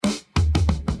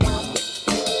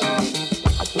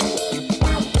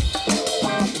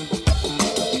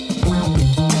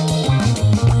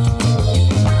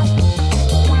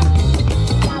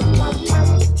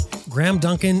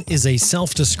Duncan is a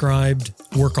self-described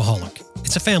workaholic.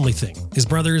 It's a family thing. His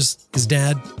brothers, his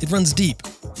dad, it runs deep.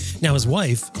 Now his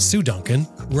wife, Sue Duncan,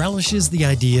 relishes the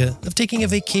idea of taking a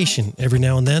vacation every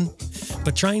now and then,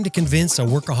 but trying to convince a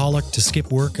workaholic to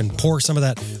skip work and pour some of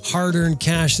that hard-earned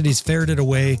cash that he's ferreted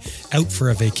away out for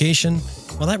a vacation,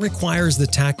 well, that requires the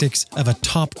tactics of a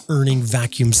top-earning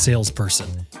vacuum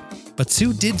salesperson. But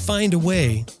Sue did find a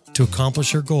way to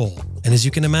accomplish her goal. And as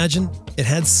you can imagine, it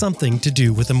had something to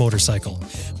do with a motorcycle.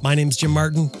 My name's Jim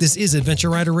Martin. This is Adventure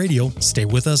Rider Radio. Stay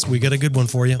with us. We got a good one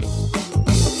for you.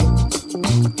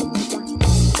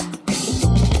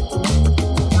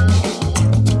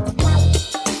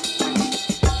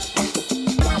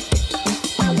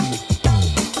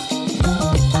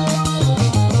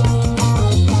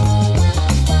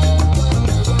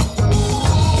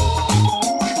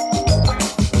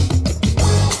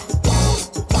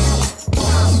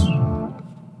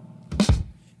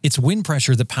 It's wind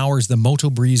pressure that powers the Moto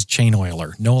Breeze chain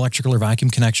oiler. No electrical or vacuum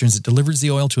connections. It delivers the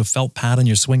oil to a felt pad on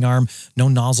your swing arm. No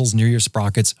nozzles near your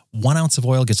sprockets. 1 ounce of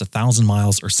oil gets 1,000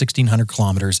 miles or 1,600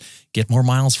 kilometers. Get more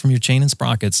miles from your chain and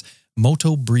sprockets.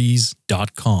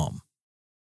 MotoBreeze.com.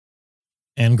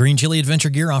 And Green Chili Adventure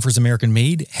Gear offers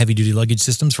American-made, heavy-duty luggage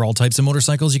systems for all types of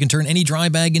motorcycles. You can turn any dry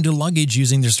bag into luggage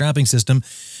using their strapping system.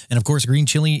 And of course, Green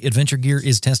Chili Adventure Gear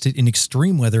is tested in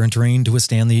extreme weather and terrain to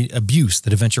withstand the abuse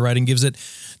that adventure riding gives it.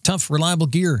 Tough, reliable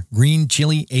gear.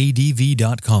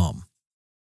 GreenChiliADV.com.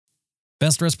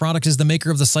 Best Rest Products is the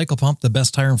maker of the Cycle Pump, the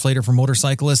best tire inflator for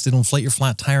motorcyclists. It'll inflate your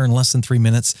flat tire in less than 3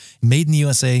 minutes. Made in the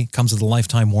USA, comes with a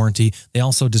lifetime warranty. They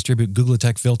also distribute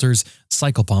Googletech filters.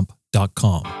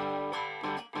 CyclePump.com.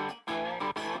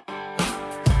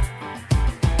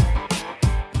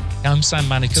 I'm Sam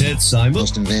Manicum. Ted Simon.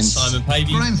 Austin Vince. Simon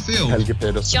Pavey. Brian Field. Helga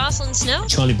Peters. Jocelyn Snow.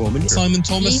 Charlie Borman. Simon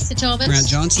Thomas. Lisa Thomas. Grant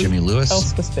Johnson. Jimmy Lewis.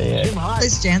 Elspeth Fair.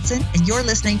 Liz Jansen, and you're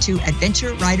listening to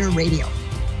Adventure Rider Radio.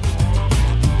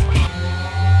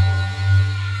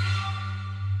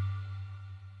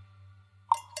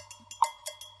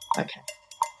 Okay.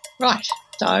 Right.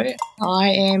 So I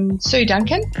am Sue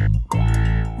Duncan,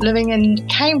 living in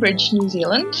Cambridge, New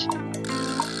Zealand,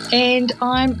 and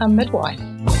I'm a midwife.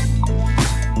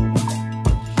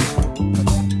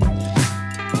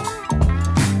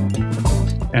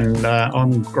 And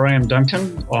I'm Graeme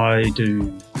Duncan. I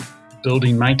do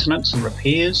building maintenance and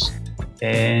repairs,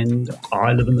 and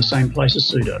I live in the same place as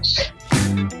Sue does.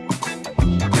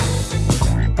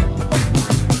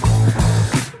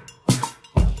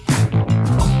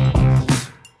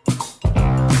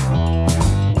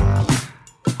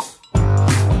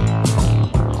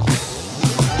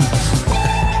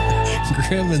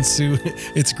 Graeme and Sue,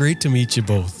 it's great to meet you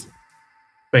both.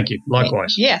 Thank you.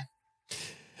 Likewise. Yeah.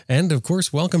 And of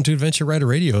course, welcome to Adventure Rider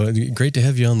Radio. Great to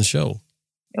have you on the show.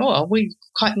 Oh, we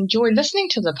quite enjoy listening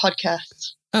to the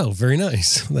podcasts. Oh, very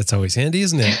nice. That's always handy,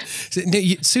 isn't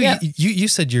it? Sue, Yeah. you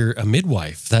said you're a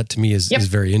midwife. That to me is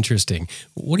very interesting.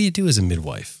 What do you do as a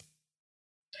midwife?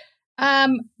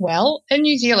 Well, in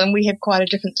New Zealand, we have quite a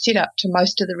different setup to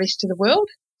most of the rest of the world.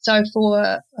 So for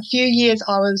a few years,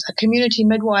 I was a community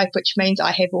midwife, which means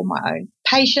I have all my own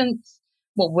patients,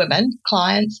 well, women,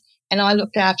 clients, and I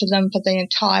looked after them for the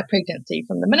entire pregnancy,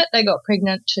 from the minute they got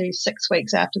pregnant to 6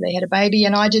 weeks after they had a baby,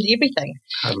 and I did everything.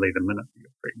 Hardly the minute you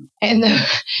got pregnant.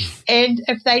 And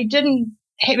if they didn't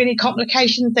have any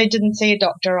complications, they didn't see a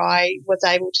doctor, I was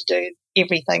able to do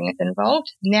everything involved.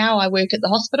 Now I work at the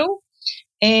hospital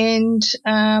and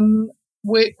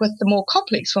work with the more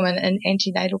complex women in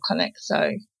antenatal clinics.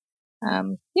 So,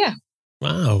 yeah.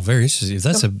 Wow, very interesting.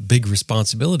 That's a big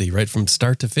responsibility, right, from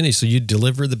start to finish. So you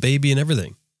deliver the baby and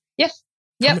everything. Yes.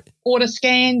 Yep. Order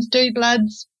scans, do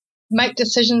bloods, make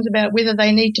decisions about whether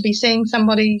they need to be seeing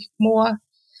somebody more.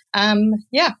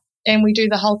 Yeah. And we do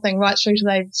the whole thing right through to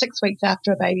the 6 weeks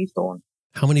after a baby's born.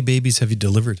 How many babies have you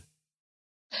delivered?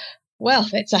 Well,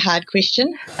 that's a hard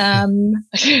question.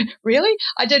 Really?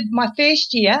 I did my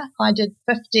first year, I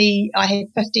had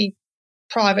 50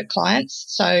 private clients.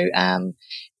 So,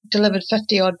 delivered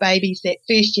 50 odd babies that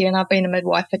first year, and I've been a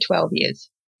midwife for 12 years.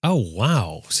 Oh,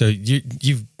 wow. So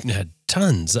you've had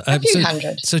tons. A few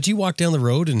hundred. So do you walk down the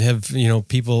road and have,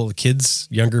 kids,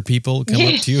 younger people come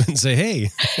up to you and say,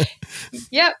 hey?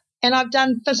 Yep. And I've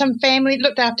done for some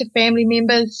looked after family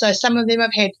members. So some of them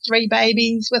have had 3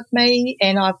 babies with me,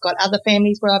 and I've got other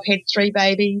families where I've had 3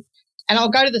 babies. And I'll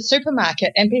go to the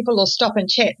supermarket and people will stop and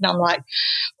chat. And I'm like,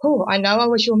 oh, I know I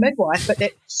was your midwife, but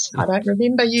I don't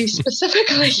remember you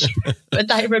specifically, but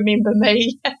they remember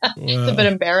me. Wow. It's a bit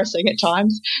embarrassing at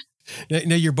times.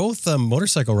 Now you're both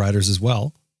motorcycle riders as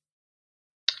well.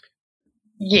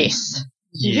 Yes.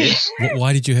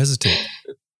 Why did you hesitate?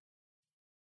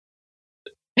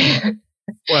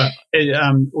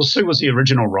 Sue was the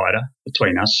original rider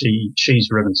between us. She's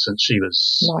ridden since she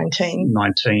was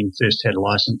 19, first had a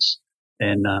license.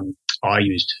 And I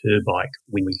used her bike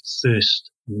when we first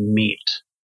met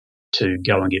to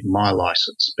go and get my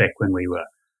license back when we were,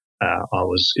 I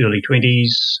was early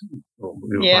 20s, or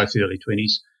we were both early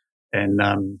 20s.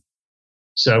 And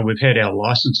so we've had our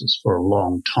licenses for a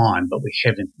long time, but we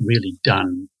haven't really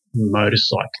done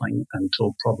motorcycling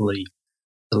until probably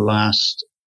the last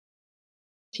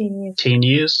 10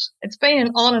 years. It's been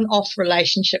an on and off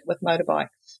relationship with motorbikes.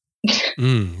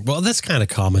 Well, that's kind of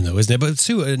common though, isn't it? But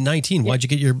Sue, at 19, why'd you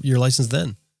get your license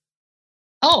then?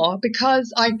 Oh,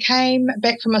 because I came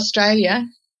back from Australia.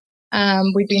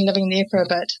 We'd been living there for a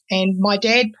bit, and my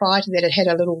dad prior to that had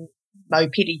a little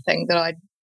mopedy thing that I'd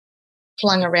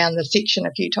flung around the section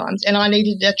a few times, and I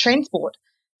needed a transport.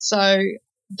 So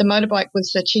the motorbike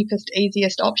was the cheapest,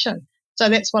 easiest option. So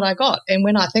that's what I got. And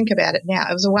when I think about it now,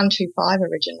 it was a 125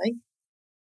 originally.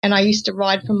 And I used to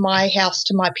ride from my house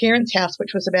to my parents' house,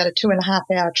 which was about a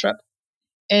 2.5 hour trip,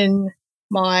 in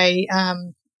my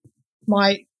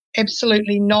my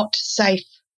absolutely not safe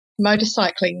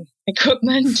motorcycling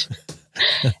equipment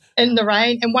in the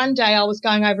rain. And one day I was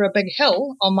going over a big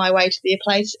hill on my way to their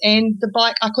place, and the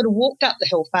bike, I could have walked up the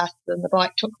hill faster than the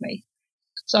bike took me.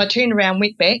 So I turned around,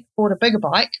 went back, bought a bigger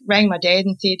bike, rang my dad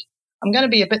and said, I'm going to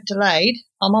be a bit delayed.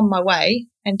 I'm on my way,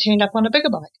 and turned up on a bigger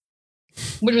bike,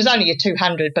 which was only a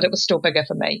 200, but it was still bigger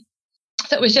for me.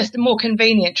 So it was just a more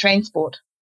convenient transport.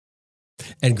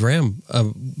 And Graeme,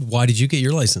 why did you get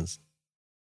your license?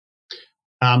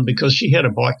 Because she had a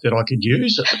bike that I could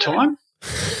use at the time.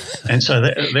 And so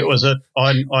that was it.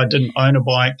 I didn't own a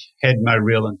bike, had no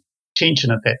real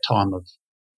intention at that time of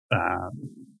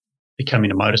becoming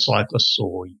a motorcyclist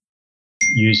or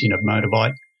using a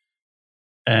motorbike.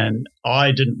 And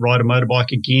I didn't ride a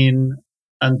motorbike again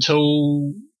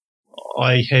until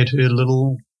I had her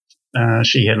little,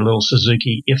 she had a little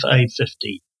Suzuki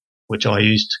FA50, which I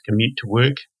used to commute to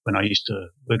work when I used to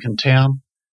work in town.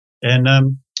 And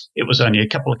it was only a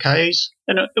couple of Ks,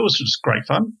 and it was just great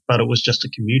fun, but it was just a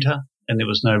commuter, and there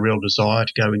was no real desire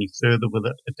to go any further with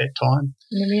it at that time.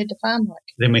 And then we had the farm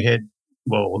bike. Then we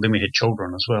had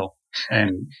children as well.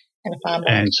 And a farm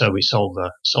bike. And so we sold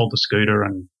the scooter,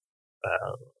 and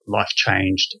life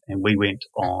changed, and we went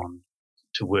on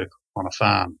to work on a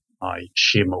farm. I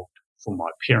share milked for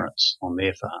my parents on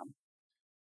their farm,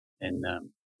 and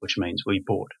which means we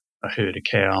bought a herd of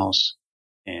cows,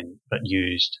 but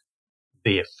used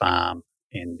their farm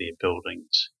and their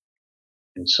buildings.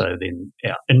 And so then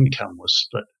our income was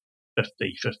split 50%,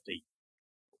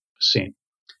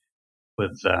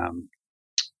 with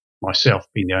myself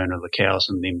being the owner of the cows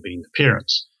and them being the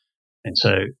parents. And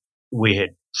so we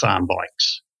had farm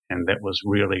bikes, and that was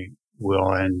really where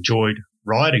I enjoyed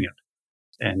riding it.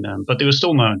 And but there was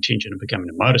still no intention of becoming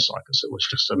a motorcyclist. It was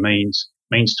just a means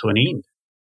to an end,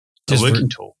 a working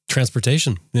tool.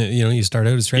 Transportation. You start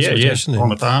out as transportation. On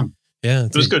the farm. Yeah.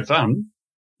 It was good fun.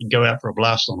 You'd go out for a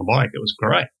blast on the bike. It was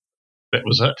great. That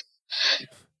was it.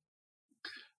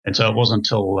 And so it wasn't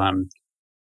until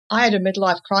I had a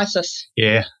midlife crisis.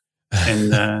 Yeah.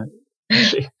 And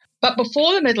but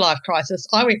before the midlife crisis,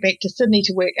 I went back to Sydney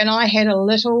to work, and I had a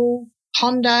little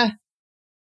Honda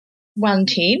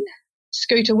 110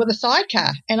 scooter with a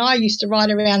sidecar, and I used to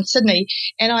ride around Sydney,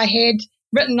 and I had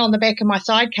written on the back of my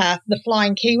sidecar, the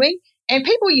Flying Kiwi, and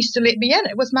people used to let me in.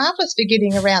 It was marvellous for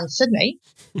getting around Sydney.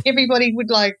 Everybody would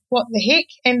like, what the heck,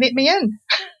 and let me in.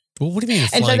 Well, what do you mean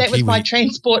and so that was my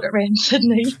transport around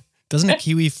Sydney. Doesn't a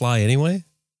kiwi fly anyway?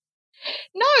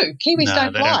 No, kiwis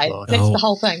don't fly. That's the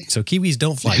whole thing. So kiwis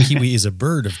don't fly. Kiwi is a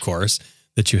bird, of course,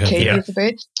 that you have. Kiwi is a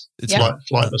bird. It's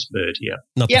flightless bird,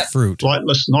 Not the fruit.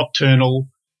 Flightless, nocturnal,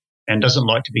 and doesn't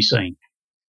like to be seen.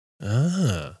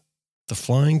 Ah, the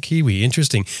flying kiwi.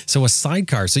 Interesting. So a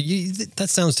sidecar. So that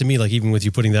sounds to me like, even with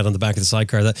you putting that on the back of the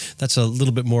sidecar, that's a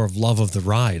little bit more of love of the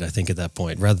ride, I think, at that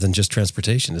point, rather than just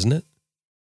transportation, isn't it?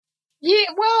 Yeah,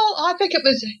 well, I think it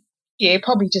was,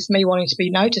 probably just me wanting to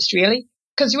be noticed, really.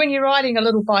 Because when you're riding a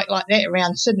little bike like that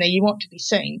around Sydney, you want to be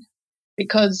seen,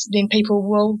 because then people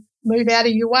will move out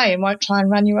of your way and won't try and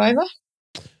run you over.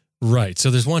 Right. So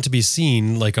there's want to be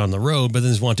seen like on the road, but then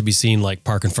there's want to be seen like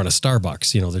park in front of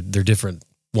Starbucks. They're different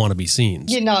want to be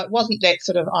scenes. It wasn't that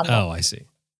sort of. I see.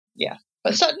 Yeah.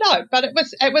 But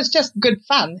it was just good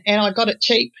fun, and I got it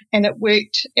cheap, and it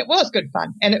worked. It was good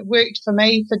fun, and it worked for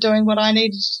me for doing what I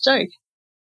needed to do.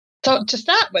 So to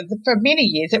start with, for many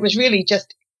years, it was really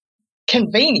just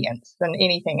convenience than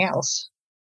anything else.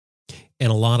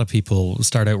 And a lot of people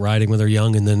start out riding when they're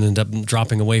young and then end up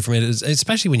dropping away from it,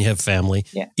 especially when you have family,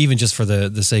 even just for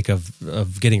the sake of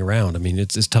getting around. I mean,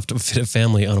 it's tough to fit a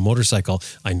family on a motorcycle.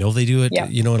 I know they do it,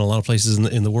 in a lot of places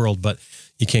in the world, but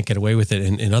you can't get away with it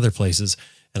in other places.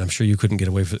 And I'm sure you couldn't get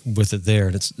away with it there.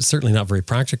 And it's certainly not very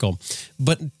practical.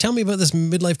 But tell me about this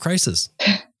midlife crisis.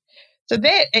 So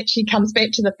that actually comes back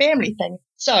to the family thing.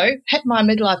 So hit my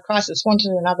midlife crisis, wanted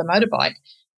another motorbike.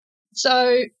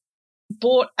 So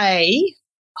bought a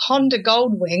Honda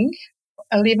Goldwing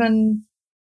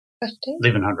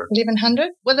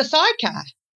 1100 with a sidecar.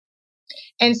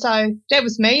 And so that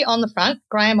was me on the front,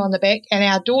 Graeme on the back, and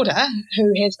our daughter,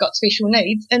 who has got special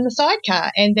needs, in the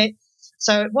sidecar. And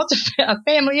so it was a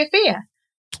family affair.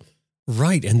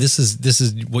 Right. And this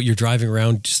is what you're driving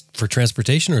around just for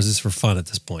transportation, or is this for fun at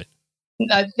this point?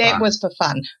 No, that was for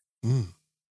fun.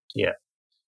 Yeah.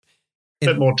 A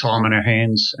bit more time on our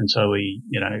hands, and so we,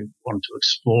 wanted to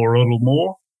explore a little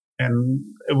more, and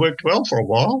it worked well for a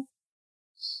while.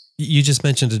 You just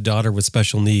mentioned a daughter with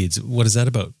special needs. What is that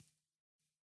about?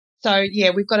 So,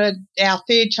 we've got our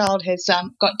third child has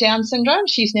got Down syndrome.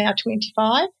 She's now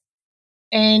 25,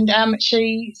 and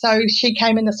she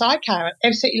came in the sidecar.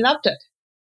 Absolutely loved it.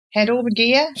 Had all the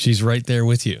gear. She's right there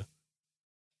with you.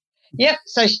 Yep.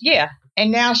 So,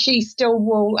 and now she still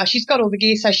will. She's got all the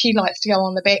gear, so she likes to go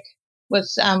on the back with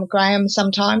Graeme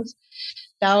sometimes.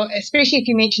 So, especially if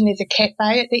you mention there's a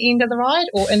cafe at the end of the ride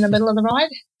or in the middle of the ride,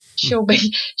 she'll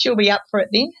be up for it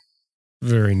then.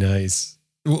 Very nice.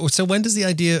 So when does the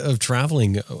idea of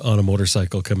traveling on a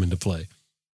motorcycle come into play?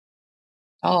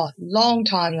 Oh, long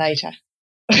time later.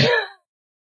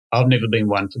 I've never been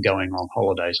one for going on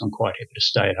holidays. I'm quite happy to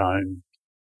stay at home.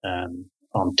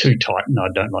 I'm too tight and I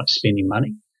don't like spending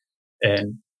money.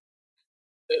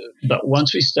 But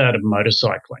once we started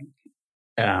motorcycling,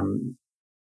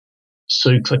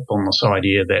 Sue clicked on this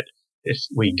idea that if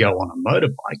we go on a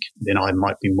motorbike, then I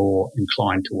might be more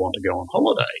inclined to want to go on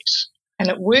holidays. And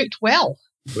it worked well.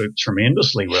 Worked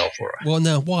tremendously well for her. Well,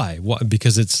 now why?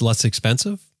 Because it's less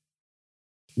expensive?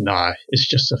 No, it's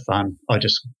just the fun. I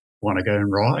just want to go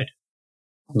and ride.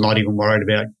 I'm not even worried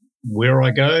about where I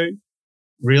go,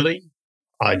 really.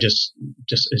 It's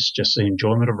just the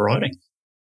enjoyment of riding.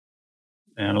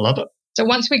 And I love it. So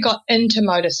once we got into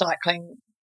motorcycling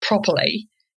properly,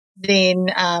 then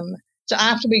so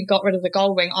after we got rid of the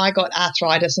Goldwing, I got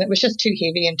arthritis and it was just too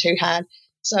heavy and too hard.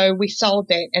 So we sold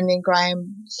that, and then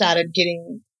Graeme started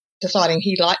deciding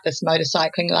he liked this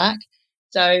motorcycling lark.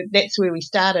 So that's where we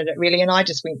started it really, and I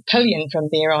just went pillion from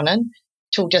there on in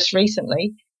till just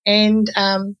recently. And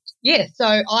so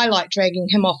I like dragging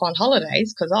him off on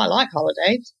holidays because I like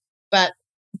holidays. But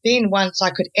then once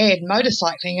I could add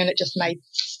motorcycling, and it just made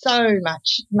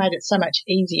it so much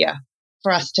easier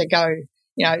for us to go,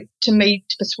 to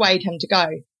persuade him to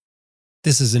go.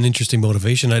 This is an interesting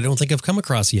motivation I don't think I've come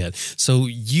across yet. So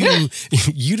you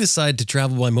decide to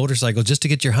travel by motorcycle just to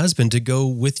get your husband to go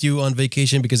with you on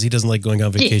vacation because he doesn't like going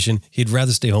on vacation. Yes. He'd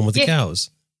rather stay home with the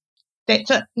cows. That's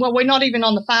it. Well, we're not even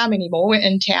on the farm anymore. We're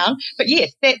in town. But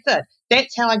yes, that's it.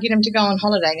 That's how I get him to go on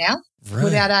holiday now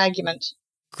without argument.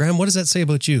 Graeme, what does that say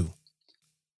about you?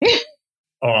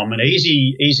 I'm an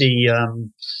easily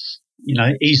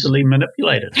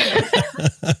manipulated.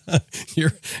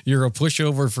 You're a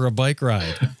pushover for a bike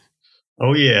ride.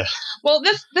 Oh yeah. Well,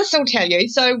 this will tell you.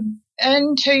 So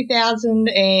in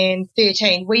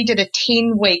 2013, we did a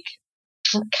 10-week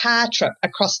car trip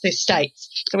across the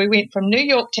states. So we went from New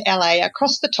York to LA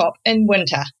across the top in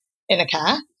winter in a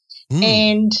car,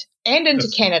 and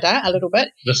into Canada a little bit.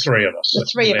 The three of us.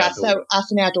 So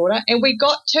us and our daughter. And we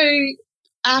got to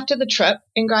after the trip,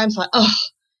 and Graeme's like, "Oh,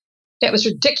 that was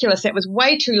ridiculous. That was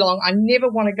way too long. I never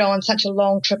want to go on such a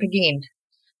long trip again."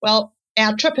 Well,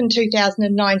 our trip in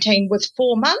 2019 was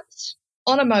 4 months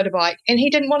on a motorbike, and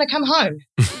he didn't want to come home.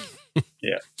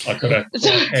 Yeah, I could have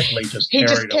happily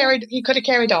carried on. He could have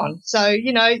carried on. So,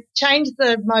 change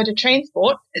the mode of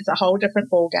transport. It's a whole different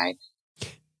ballgame.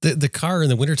 The car in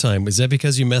the wintertime, is that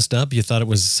because you messed up? You thought it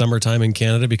was summertime in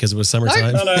Canada because it was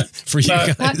summertime for you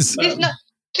guys? We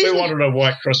wanted a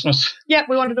white Christmas. Yeah,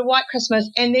 we wanted a white Christmas,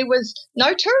 and there was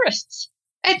no tourists.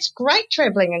 It's great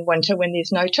travelling in winter when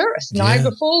there's no tourists.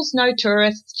 Niagara Falls, no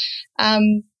tourists.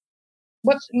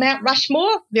 What's Mount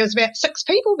Rushmore? There was about 6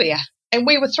 people there, and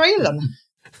we were 3 of them.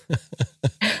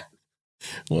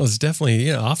 Well, it's definitely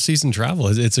off-season travel.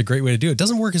 It's a great way to do it. It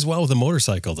doesn't work as well with a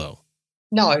motorcycle, though.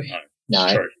 No.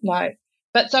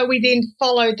 But so we then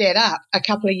followed that up a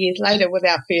couple of years later with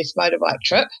our first motorbike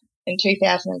trip in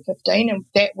 2015, and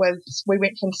we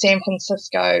went from San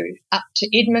Francisco up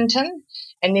to Edmonton,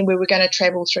 and then we were going to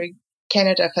travel through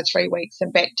Canada for 3 weeks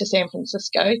and back to San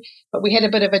Francisco. But we had a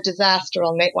bit of a disaster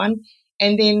on that one.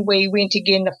 And then we went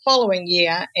again the following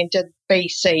year and did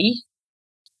BC.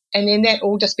 And then that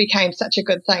all just became such a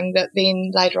good thing that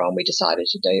then later on we decided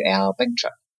to do our big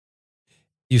trip.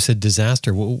 You said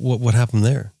disaster. What happened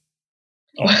there?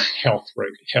 Oh, health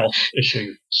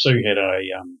issue. Sue had a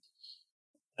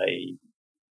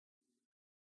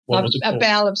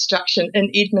bowel obstruction in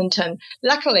Edmonton.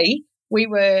 Luckily, we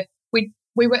were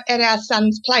at our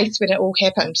son's place when it all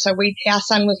happened. So our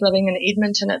son was living in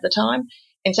Edmonton at the time.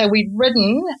 And so we'd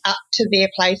ridden up to their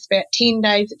place, about 10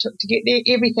 days it took to get there.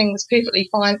 Everything was perfectly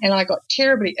fine, and I got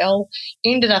terribly ill,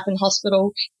 ended up in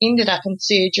hospital, ended up in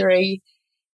surgery,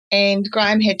 and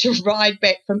Graeme had to ride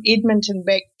back from Edmonton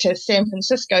back to San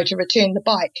Francisco to return the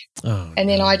bike. Oh, and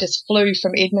then I just flew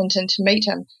from Edmonton to meet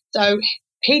him. So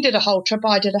he did a whole trip,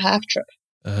 I did a half trip.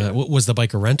 Was the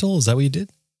bike a rental? Is that what you did?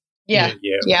 Yeah.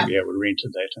 We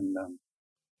rented that. And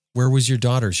where was your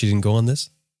daughter? She didn't go on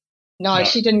this? No,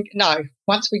 she didn't. No.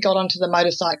 Once we got onto the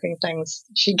motorcycling things,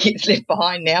 she gets left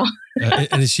behind now.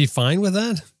 And is she fine with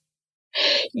that?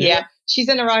 Yeah. She's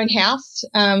in her own house.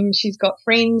 She's got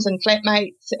friends and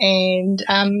flatmates, and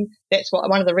that's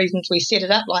one of the reasons we set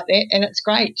it up like that. And it's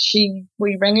great.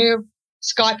 We ring her,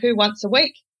 Skype her once a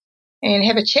week, and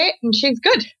have a chat, and she's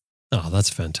good. Oh, that's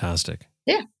fantastic.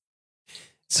 Yeah.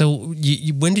 So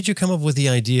when did you come up with the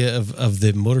idea of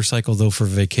the motorcycle, though, for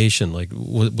vacation? Like,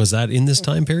 was that in this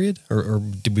time period, or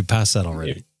did we pass that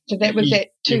already? So that was that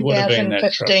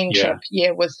 2015 trip.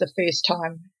 Yeah, was the first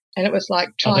time. And it was like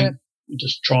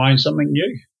just trying something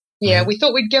new. Yeah, we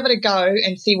thought we'd give it a go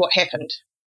and see what happened.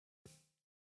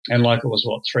 And like it was,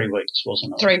 3 weeks,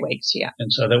 wasn't it? 3 weeks, yeah.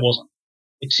 And so that wasn't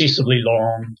excessively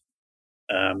long,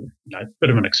 bit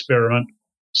of an experiment,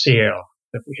 see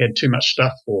if we had too much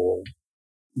stuff or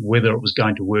whether it was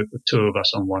going to work with two of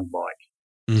us on one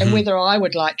bike. And whether I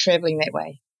would like traveling that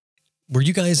way. Were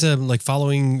you guys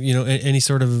following, any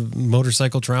sort of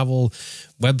motorcycle travel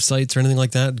websites or anything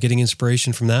like that, getting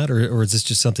inspiration from that? Or is this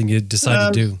just something you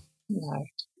decided to do? No.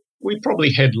 We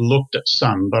probably had looked at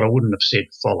some, but I wouldn't have said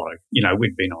follow.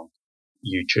 We'd been on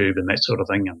YouTube and that sort of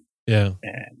thing. And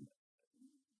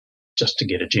just to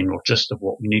get a general gist of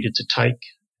what we needed to take.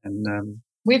 And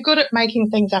we're good at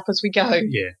making things up as we go.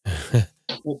 Yeah.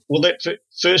 Well, that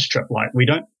first trip, we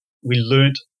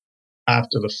learnt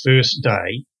after the first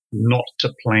day not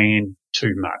to plan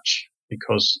too much,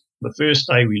 because the first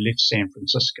day we left San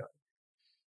Francisco,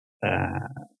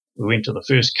 we went to the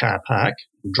first car park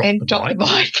and dropped the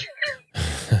bike.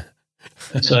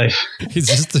 So is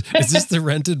this the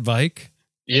rented bike?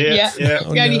 Yeah.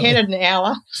 We only had it an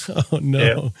hour. Oh no.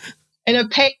 Yeah. In a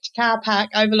packed car park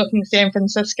overlooking San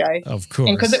Francisco. Of course.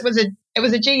 And because it was a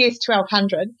GS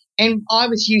 1200, and I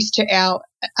was used to our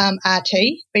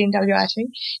BMW RT,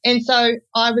 and so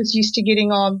I was used to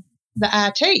getting on the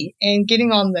RT, and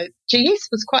getting on the GS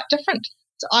was quite different.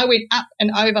 So I went up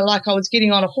and over like I was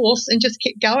getting on a horse and just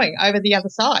kept going over the other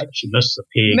side. She missed the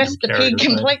peg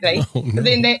completely. Oh, no. But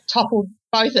then that toppled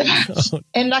both of us.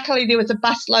 And luckily there was a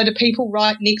busload of people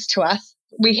right next to us.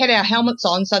 We had our helmets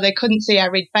on so they couldn't see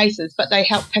our red faces, but they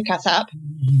helped pick us up.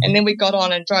 And then we got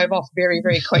on and drove off very,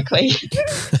 very quickly.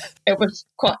 It was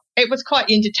quite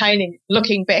entertaining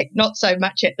looking back, not so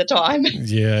much at the time.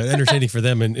 Yeah, entertaining for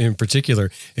them in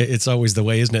particular. It's always the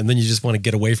way, isn't it? And then you just want to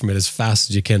get away from it as fast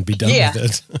as you can, be done with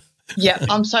it. Yeah,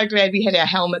 I'm so glad we had our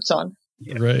helmets on.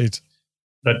 Yeah. Right.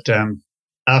 But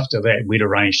after that, we'd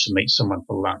arranged to meet someone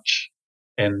for lunch,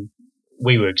 and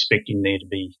we were expecting there to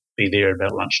be there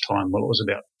about lunchtime. Well, it was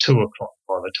about 2 o'clock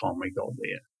by the time we got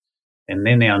there. And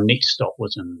then our next stop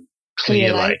was in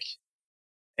Clear Lake.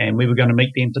 And we were going to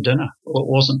meet them for dinner. Well, it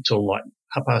wasn't till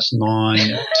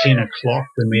 9:30, 10 o'clock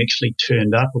when we actually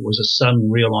turned up. It was a sudden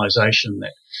realisation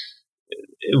that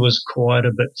it was quite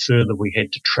a bit further we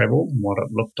had to travel than what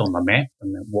it looked on the map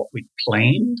and what we'd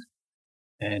planned.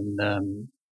 And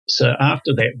so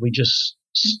after that, we just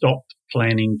stopped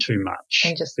planning too much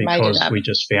because we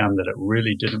just found that it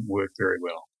really didn't work very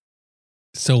well.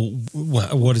 So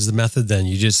what is the method then?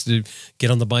 You just get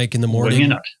on the bike in the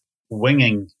morning?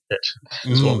 Winging it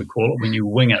is what we call it, when you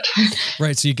wing it.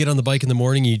 Right, so you get on the bike in the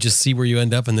morning and you just see where you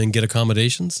end up and then get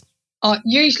accommodations?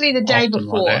 Usually the day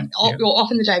before, or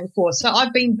often the day before. So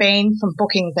I've been banned from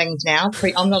booking things now.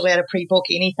 I'm not allowed to pre-book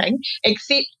anything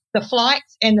except the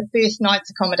flights and the first night's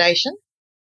accommodation.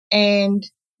 And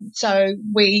so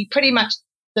we pretty much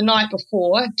the night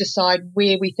before decide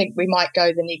where we think we might go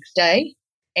the next day.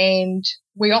 And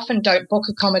we often don't book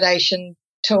accommodation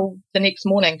till the next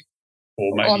morning.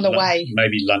 or maybe on the way.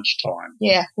 Maybe lunchtime.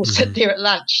 Yeah, we'll sit there at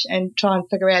lunch and try and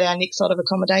figure out our next lot of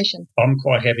accommodation. I'm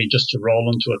quite happy just to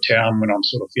roll into a town when I'm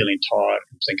sort of feeling tired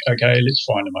and think, okay, let's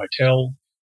find a motel.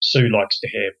 Sue likes to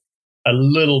have a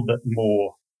little bit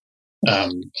more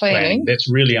planning.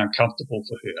 That's really uncomfortable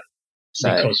for her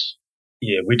because,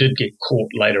 we did get caught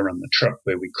later in the trip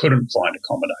where we couldn't find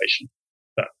accommodation.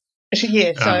 But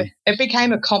so it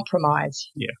became a compromise.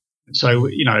 Yeah. So,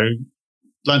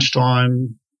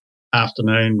 lunchtime,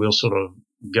 afternoon, we'll sort of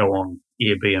go on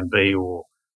Airbnb or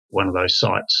one of those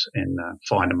sites and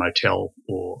find a motel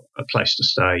or a place to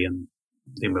stay, and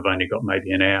then we've only got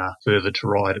maybe an hour further to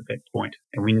ride at that point,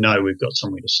 and we know we've got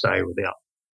somewhere to stay without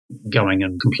going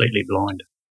in completely blind.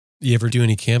 You ever do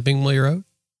any camping while you're out?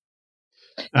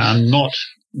 Not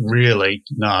really,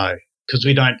 no, because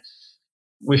we don't.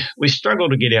 We struggle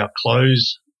to get our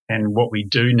clothes and what we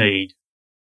do need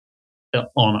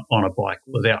on a bike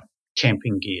without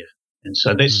camping gear. And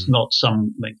so that's not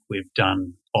something we've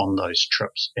done on those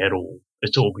trips at all.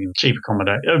 It's all been cheap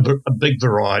accommodation, a big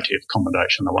variety of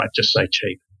accommodation. I won't just say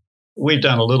cheap. We've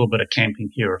done a little bit of camping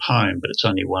here at home, but it's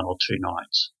only 1 or 2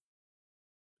 nights.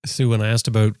 Sue, when I asked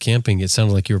about camping, it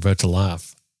sounded like you were about to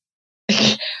laugh.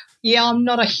 Yeah, I'm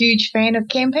not a huge fan of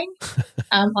camping,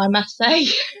 I must say.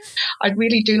 I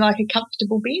really do like a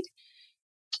comfortable bed.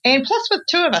 And plus with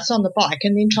 2 of us on the bike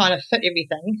and then trying to fit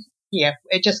everything,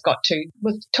 it just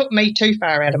took me too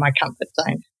far out of my comfort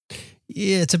zone.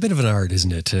 Yeah, it's a bit of an art,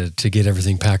 isn't it, to get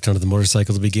everything packed onto the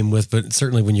motorcycle to begin with. But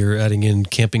certainly when you're adding in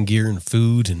camping gear and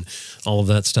food and all of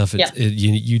that stuff,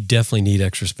 you definitely need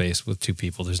extra space with 2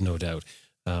 people. There's no doubt.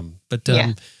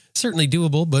 Certainly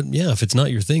doable. But if it's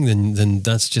not your thing, then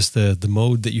that's just the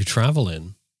mode that you travel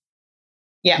in.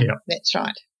 Yeah, that's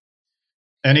right.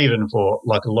 And even for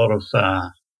like a lot of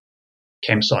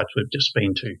campsites we've just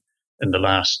been to in the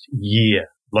last year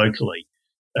locally,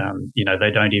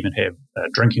 they don't even have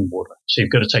drinking water. So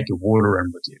you've got to take your water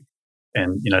in with you.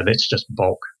 And, that's just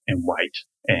bulk and weight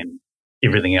and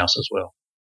everything else as well.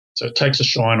 So it takes a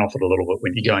shine off it a little bit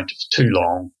when you're going too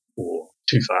long or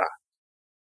too far.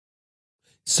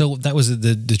 So that was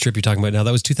the trip you're talking about now.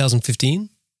 That was 2015?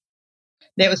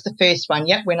 That was the first one,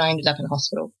 when I ended up in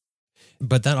hospital.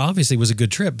 But that obviously was a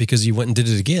good trip because you went and did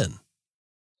it again.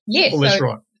 Yes. Well, that's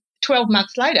right. 12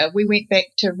 months later, we went back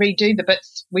to redo the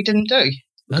bits we didn't do.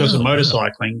 Because the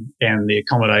motorcycling and the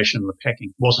accommodation and the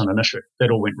packing wasn't an issue. That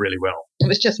all went really well. It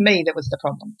was just me that was the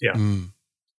problem. Yeah.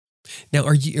 Now,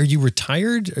 are you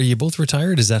retired? Are you both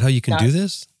retired? Is that how you can do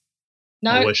this?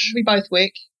 No, we both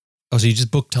work. Oh, so you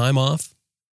just book time off?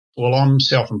 Well, I'm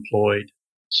self-employed,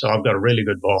 so I've got a really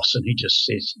good boss, and he just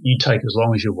says, you take as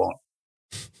long as you want.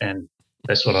 And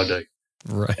that's what I do.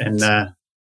 Right. And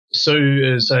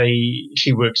Sue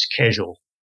she works casual.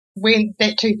 When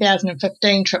that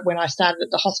 2015 trip, when I started at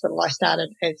the hospital, I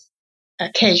started as a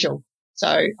casual. So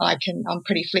I'm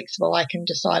pretty flexible. I can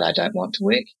decide I don't want to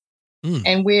work.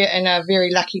 And we're in a very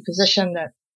lucky position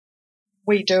that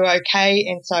we do okay.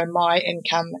 And so my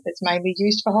income is mainly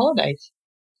used for holidays.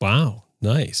 Wow.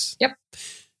 Nice. Yep.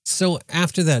 So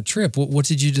after that trip, what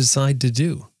did you decide to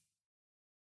do?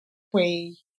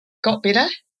 We got better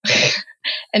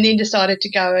and then decided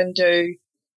to go and do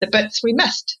the bits we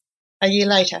missed a year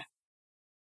later.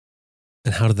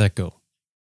 And how did that go?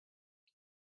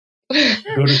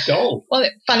 Good as gold. Well,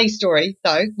 funny story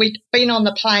though. We'd been on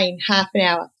the plane half an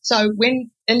hour. So when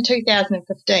in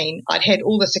 2015, I'd had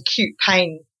all this acute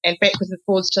pain and backwards and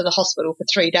forwards to the hospital for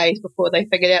 3 days before they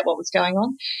figured out what was going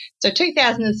on. So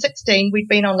 2016, we'd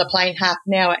been on the plane half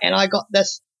an hour and I got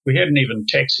this. We hadn't even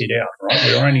taxied out, right?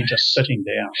 We were only just sitting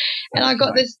down. And I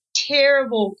got this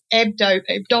terrible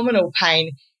abdominal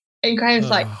pain. And Graham's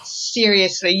like,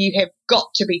 seriously, you have got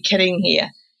to be kidding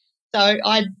here. So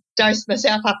I dosed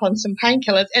myself up on some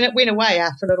painkillers and it went away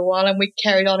after a little while and we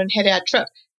carried on and had our trip.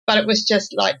 But it was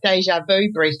just like deja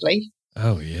vu briefly.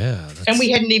 Oh, yeah. And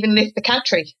we hadn't even left the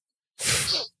country.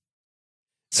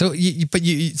 So,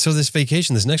 so this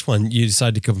vacation, this next one, you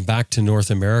decided to come back to North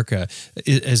America.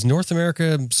 Is North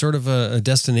America sort of a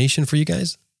destination for you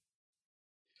guys?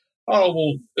 Oh,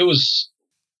 well,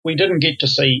 we didn't get to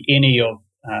see any of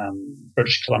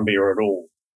British Columbia at all.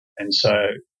 And so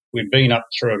we'd been up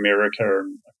through America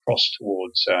and across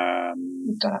towards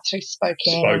gone up through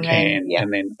Spokane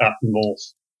and then up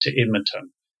north to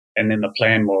Edmonton. And then the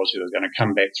plan was we were going to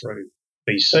come back through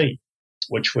BC,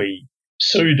 which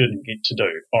Sue didn't get to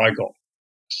do. I got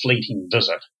a fleeting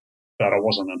visit, but I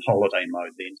wasn't in holiday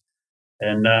mode then.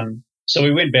 And so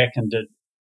we went back and did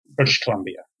British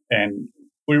Columbia, and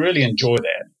we really enjoy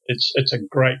that. It's a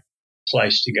great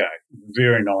place to go.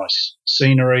 Very nice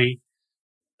scenery,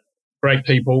 great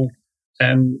people,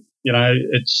 and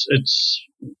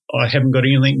I haven't got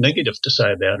anything negative to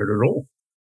say about it at all.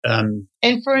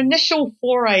 And for initial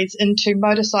forays into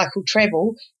motorcycle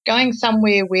travel, going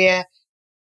somewhere where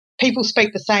people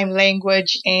speak the same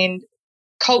language and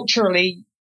culturally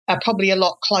are probably a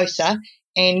lot closer,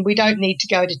 and we don't need to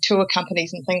go to tour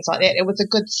companies and things like that. It was a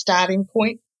good starting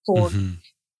point for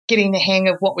getting the hang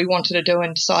of what we wanted to do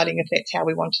and deciding if that's how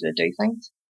we wanted to do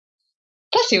things.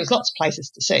 Plus, there was lots of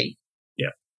places to see. Yeah,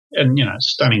 and,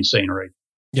 stunning scenery.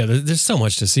 Yeah, there's so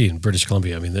much to see in British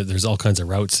Columbia. I mean, there's all kinds of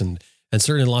routes and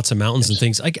certainly lots of mountains and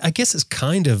things. I guess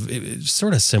it's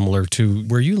sort of similar to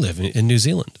where you live in New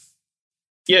Zealand.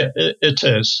 Yeah, it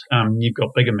is. You've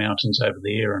got bigger mountains over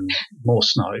there and more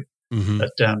snow.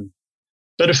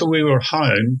 But if we were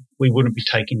home, we wouldn't be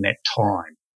taking that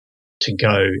time to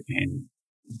go and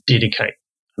dedicate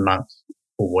a month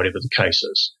or whatever the case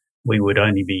is. We would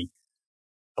only be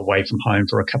away from home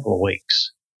for a couple of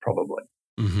weeks, probably,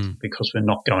 because we're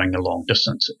not going a long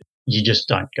distance. You just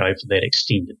don't go for that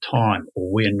extended time,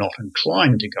 or we're not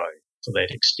inclined to go for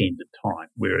that extended time.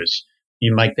 Whereas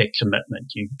you make that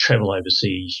commitment, you travel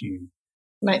overseas, you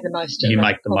make the most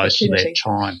of that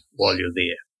time while you're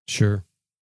there. Sure.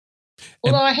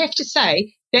 Although I have to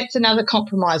say, that's another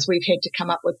compromise we've had to come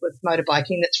up with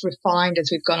motorbikeng that's refined as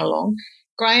we've gone along.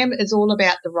 Graeme is all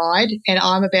about the ride and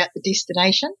I'm about the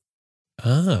destination.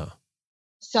 Ah.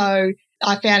 So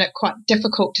I found it quite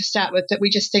difficult to start with, that we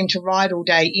just seemed to ride all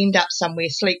day, end up somewhere,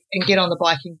 sleep and get on the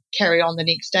bike and carry on the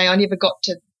next day. I never got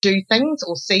to do things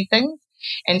or see things.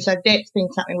 And so that's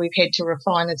been something we've had to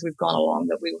refine as we've gone along,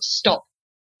 that we will stop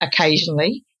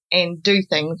occasionally and do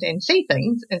things and see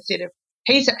things instead of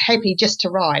he's happy just to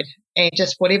ride and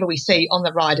just whatever we see on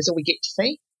the ride is all we get to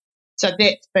see. So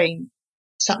that's been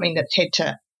something that's had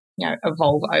to,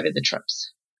 evolve over the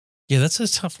trips. Yeah, that's a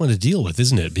tough one to deal with,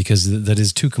 isn't it? Because that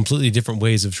is two completely different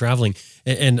ways of traveling.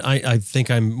 And I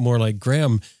think I'm more like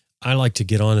Graeme. I like to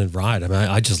get on and ride. I mean,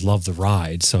 I just love the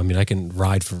ride. So, I mean, I can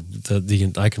ride for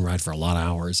I can ride for a lot of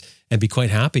hours and be quite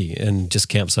happy and just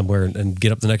camp somewhere and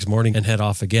get up the next morning and head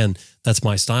off again. That's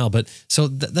my style. But so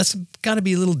that's got to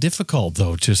be a little difficult,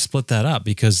 though, to split that up,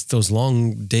 because those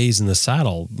long days in the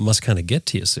saddle must kind of get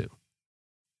to you, Sue.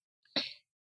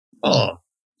 Oh,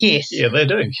 yes. Yeah, they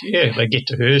do. Yeah, they get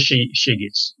to her. She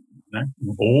gets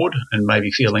bored and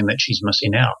maybe feeling that she's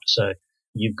missing out. So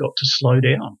you've got to slow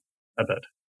down a bit.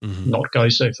 Not go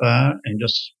so far and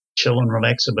just chill and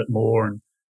relax a bit more and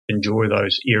enjoy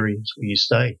those areas where you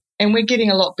stay. And we're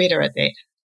getting a lot better at that.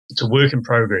 It's a work in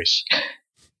progress.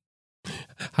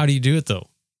 How do you do it, though?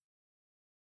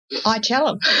 I tell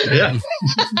them. Yeah.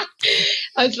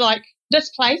 I was like,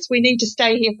 this place, we need to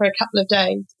stay here for a couple of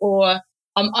days, or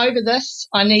I'm over this.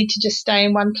 I need to just stay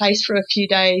in one place for a few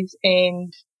days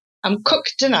and cook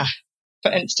dinner,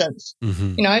 for instance.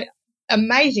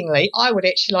 Amazingly, I would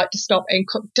actually like to stop and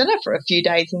cook dinner for a few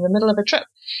days in the middle of a trip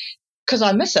because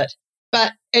I miss it.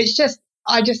 But it's just,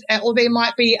 or there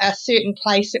might be a certain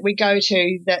place that we go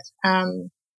to that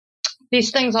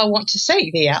there's things I want to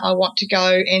see there. I want to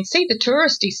go and see the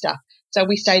touristy stuff. So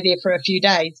we stay there for a few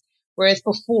days. Whereas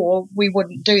before we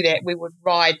wouldn't do that. We would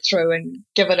ride through and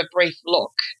give it a brief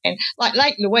look. And like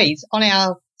Lake Louise, on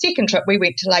our second trip, we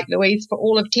went to Lake Louise for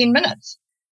all of 10 minutes.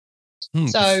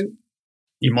 So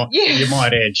you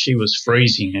might add she was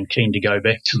freezing and keen to go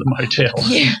back to the motel.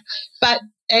 Yeah,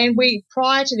 and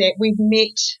prior to that, we'd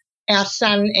met our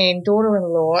son and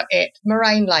daughter-in-law at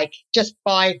Moraine Lake, just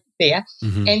by there.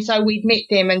 And so we'd met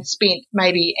them and spent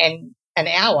maybe an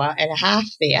hour and a half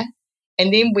there.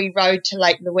 And then we rode to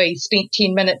Lake Louise, spent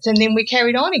 10 minutes, and then we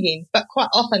carried on again. But quite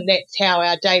often that's how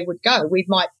our day would go. We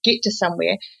might get to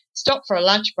somewhere, stop for a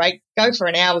lunch break, go for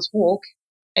an hour's walk,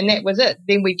 and that was it.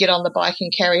 Then we'd get on the bike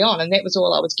and carry on, and that was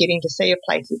all I was getting to see of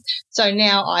places. So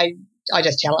now I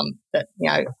just tell them that,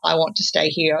 I want to stay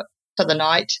here for the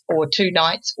night or 2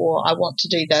 nights, or I want to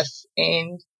do this.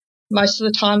 And most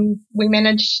of the time we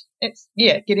manage, it's,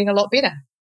 getting a lot better.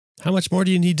 How much more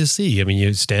do you need to see? I mean,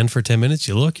 you stand for 10 minutes,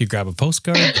 you look, you grab a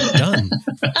postcard, done.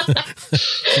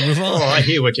 Move on. Oh, I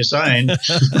hear what you're saying.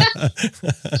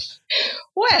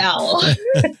 Well.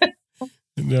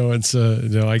 No, it's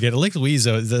I get it. Lake Louise,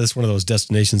 that's one of those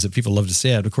destinations that people love to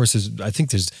stay at. Of course, I think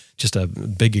there's just a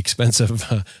big, expensive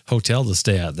hotel to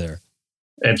stay at there.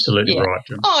 Absolutely right,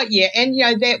 Jim. Oh, yeah, and,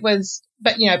 that was,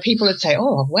 but, people would say,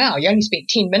 oh, wow, you only spent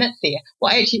 10 minutes there.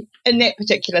 Well, actually, in that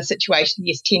particular situation,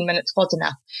 yes, 10 minutes was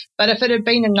enough. But if it had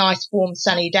been a nice, warm,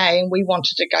 sunny day and we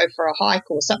wanted to go for a hike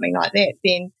or something like that,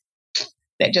 then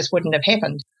that just wouldn't have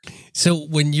happened. So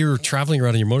when you're traveling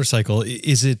around on your motorcycle,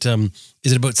 is it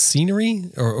about scenery,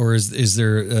 or is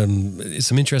there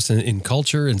some interest in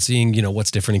culture and seeing,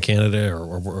 what's different in Canada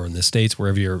or in the States,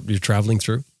 wherever you're traveling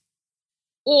through?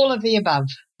 All of the above.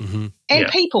 Mm-hmm. And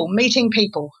people, meeting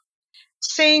people,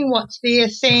 seeing what's there,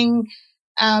 seeing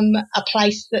a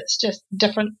place that's just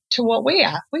different to what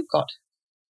we've got.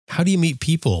 How do you meet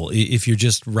people if you're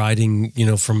just riding,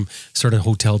 from sort of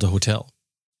hotel to hotel?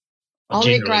 I'll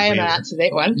let Graeme answer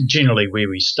that one. Generally where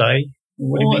we stay.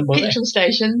 What do you mean by petrol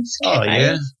stations. Oh,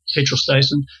 yeah, petrol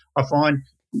stations. I find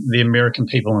the American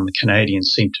people and the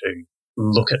Canadians seem to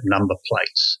look at number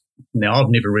plates. Now, I've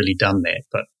never really done that,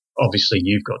 but obviously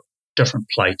you've got different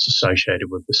plates associated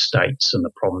with the states and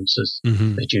the provinces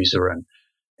that you are in.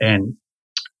 And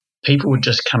people would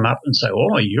just come up and say,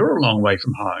 oh, you're a long way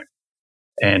from home.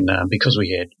 And because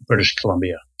we had British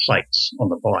Columbia plates on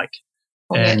the bike.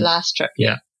 On that last trip.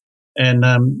 Yeah.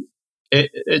 And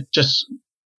it just,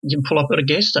 you can pull up at a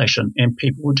gas station and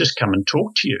people will just come and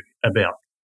talk to you about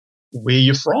where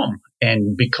you're from.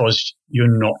 And because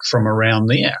you're not from around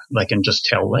there, they can just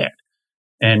tell that.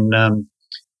 And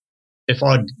if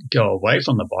I'd go away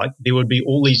from the bike, there would be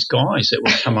all these guys that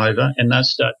would come over and they'd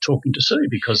start talking to Sue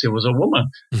because there was a woman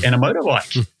and a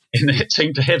motorbike. And that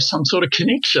seemed to have some sort of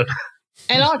connection.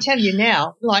 And I'll tell you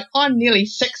now, like, I'm nearly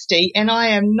 60 and I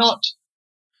am not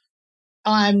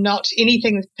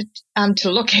anything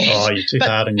to look at. Oh, you're too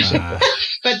hard on yourself.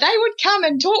 But they would come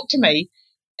and talk to me,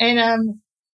 and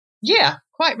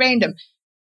quite random.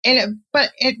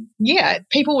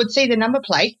 People would see the number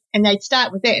plate and they'd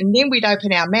start with that, and then we'd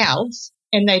open our mouths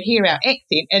and they'd hear our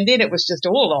accent, and then it was just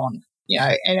all on,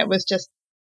 and it was just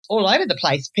all over the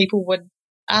place. People would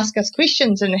ask us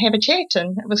questions and have a chat,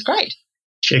 and it was great.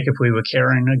 Check if we were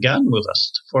carrying a gun with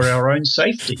us for our own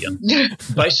safety and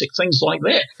basic things like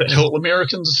that all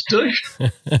Americans do.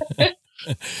 It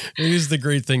is the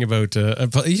great thing about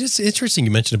it's interesting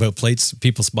you mentioned about plates,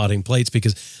 people spotting plates,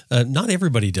 because not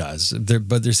everybody does.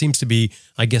 But there seems to be,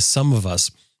 I guess, some of us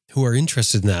who are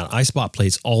interested in that. I spot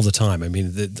plates all the time. I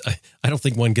mean, I don't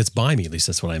think one gets by me. At least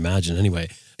that's what I imagine. Anyway,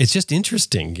 it's just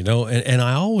interesting, and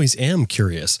I always am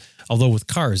curious. Although with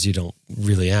cars, you don't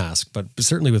really ask, but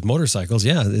certainly with motorcycles,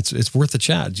 it's worth a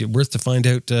chat. It's worth to find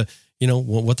out,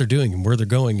 what they're doing and where they're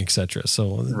going, etc.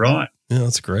 So, right. Yeah,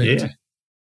 that's great.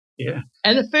 Yeah.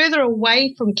 And the further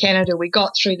away from Canada we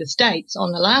got through the States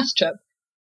on the last trip,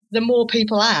 the more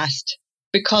people asked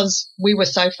because we were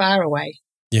so far away.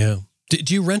 Yeah.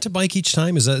 Do you rent a bike each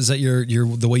time? Is that your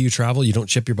the way you travel? You don't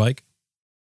ship your bike?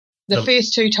 The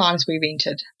first 2 times we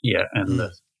rented. Yeah, and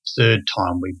the third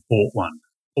time we bought one.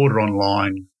 Ordered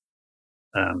online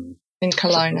in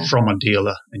Kelowna. From a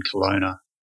dealer in Kelowna.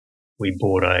 We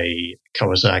bought a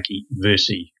Kawasaki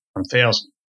Versi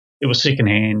 1000. It was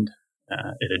secondhand.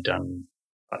 It had done,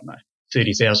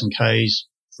 30,000 Ks,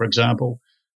 for example,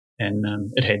 and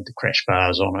it had the crash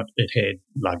bars on it. It had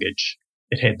luggage.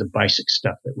 It had the basic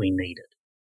stuff that we needed.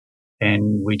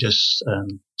 And we just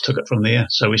took it from there.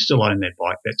 So we still own that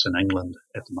bike. That's in England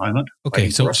at the moment. Okay,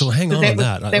 so hang on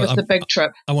that. That was the big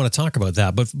trip. I want to talk about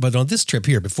that. But on this trip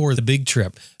here, before the big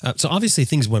trip, so obviously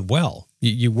things went well.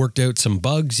 You worked out some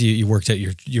bugs. You worked out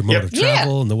your mode of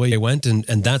travel and the way you went, and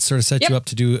that sort of set you up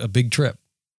to do a big trip.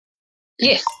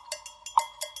 Yes.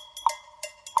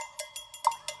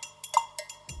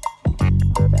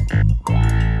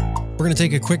 We're going to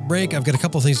take a quick break. I've got a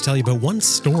couple of things to tell you about one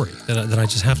story that I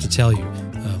just have to tell you.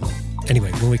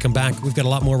 Anyway, when we come back, we've got a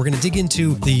lot more. We're going to dig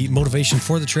into the motivation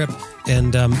for the trip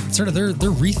and sort of their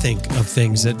rethink of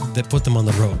things that put them on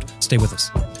the road. Stay with us.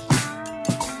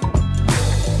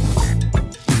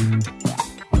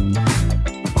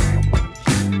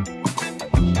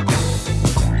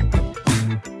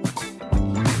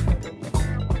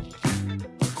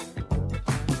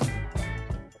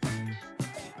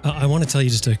 I want to tell you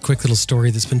just a quick little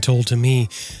story that's been told to me.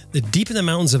 Deep in the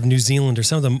mountains of New Zealand are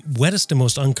some of the wettest and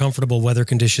most uncomfortable weather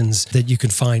conditions that you can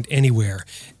find anywhere.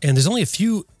 And there's only a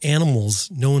few animals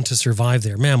known to survive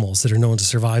there, mammals that are known to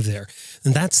survive there.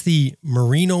 And that's the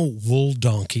merino wool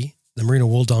donkey. The merino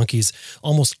wool donkey is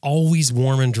almost always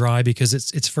warm and dry because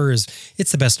its fur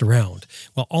it's the best around.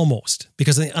 Well, almost.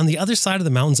 Because on the other side of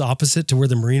the mountains opposite to where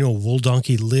the merino wool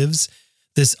donkey lives,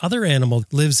 this other animal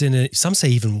lives in, some say,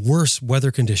 even worse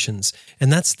weather conditions,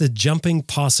 and that's the jumping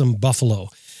possum buffalo.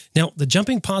 Now, the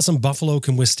jumping possum buffalo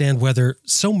can withstand weather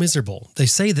so miserable. They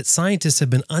say that scientists have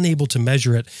been unable to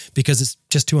measure it because it's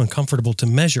just too uncomfortable to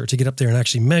measure, to get up there and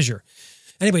actually measure.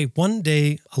 Anyway, one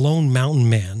day, a lone mountain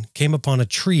man came upon a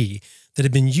tree that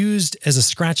had been used as a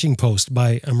scratching post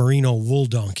by a merino wool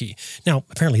donkey. Now,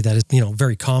 apparently that is,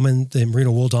 very common. The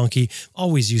merino wool donkey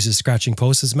always uses scratching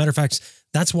posts. As a matter of fact,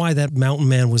 that's why that mountain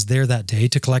man was there that day,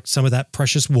 to collect some of that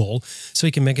precious wool so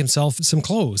he can make himself some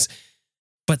clothes.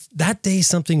 But that day,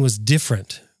 something was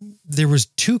different. There was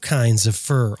two kinds of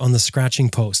fur on the scratching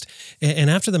post. And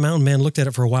after the mountain man looked at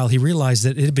it for a while, he realized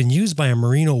that it had been used by a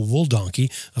merino wool donkey.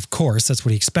 Of course, that's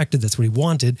what he expected. That's what he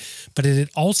wanted. But it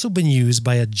had also been used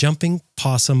by a jumping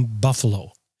possum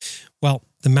buffalo. Well,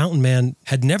 the mountain man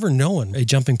had never known a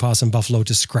jumping possum buffalo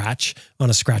to scratch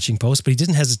on a scratching post, but he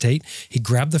didn't hesitate. He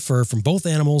grabbed the fur from both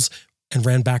animals and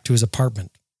ran back to his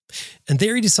apartment. And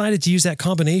there he decided to use that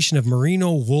combination of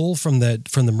merino wool from the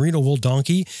merino wool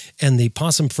donkey and the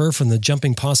possum fur from the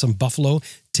jumping possum buffalo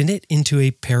to knit into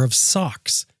a pair of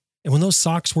socks. And when those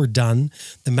socks were done,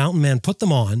 the mountain man put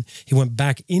them on. He went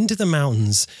back into the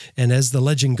mountains, and as the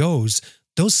legend goes,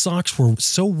 those socks were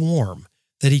so warm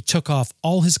that he took off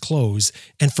all his clothes,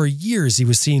 and for years he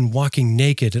was seen walking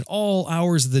naked at all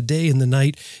hours of the day and the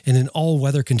night and in all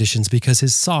weather conditions because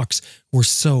his socks were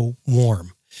so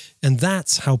warm. And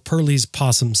that's how Pearlie's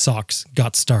possum socks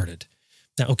got started.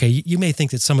 Now, okay, you may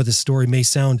think that some of this story may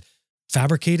sound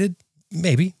fabricated.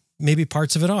 Maybe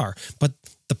parts of it are. But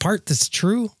the part that's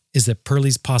true is that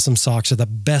Pearlie's possum socks are the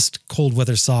best cold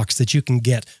weather socks that you can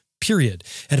get, period.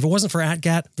 And if it wasn't for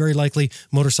ATGAT, very likely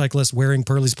motorcyclists wearing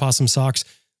Pearlie's possum socks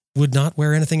would not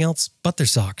wear anything else but their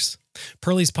socks.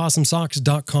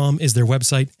 PearliesPossumSocks.com is their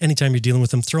website. Anytime you're dealing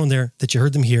with them, throw in there that you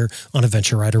heard them here on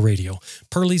Adventure Rider Radio.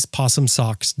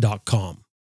 PearliesPossumSocks.com.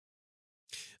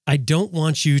 I don't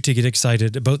want you to get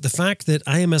excited about the fact that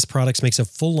IMS Products makes a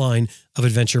full line of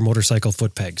adventure motorcycle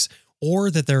foot pegs,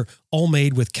 or that they're all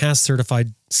made with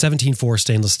CAS-certified 17.4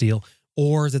 stainless steel,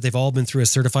 or that they've all been through a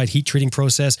certified heat treating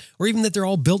process, or even that they're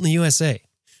all built in the USA.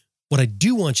 What I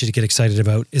do want you to get excited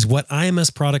about is what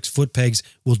IMS Products foot pegs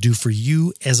will do for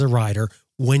you as a rider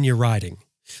when you're riding.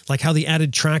 Like how the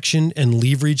added traction and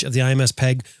leverage of the IMS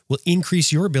peg will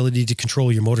increase your ability to control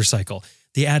your motorcycle.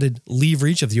 The added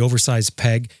leverage of the oversized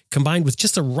peg, combined with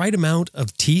just the right amount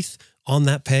of teeth on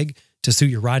that peg to suit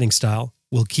your riding style,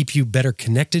 will keep you better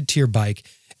connected to your bike.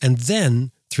 And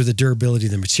then, through the durability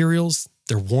of the materials,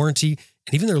 their warranty,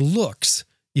 and even their looks,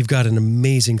 you've got an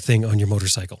amazing thing on your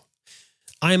motorcycle.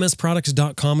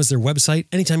 IMSproducts.com is their website.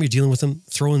 Anytime you're dealing with them,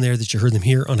 throw in there that you heard them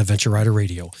here on Adventure Rider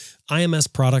Radio.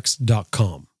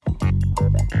 IMSproducts.com.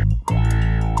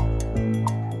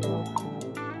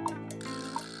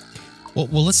 Well,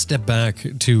 let's step back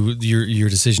to your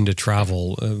decision to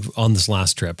travel on this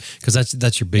last trip, because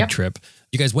that's your big trip.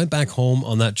 You guys went back home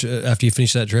on that after you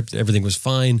finished that trip. Everything was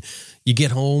fine. You get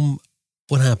home.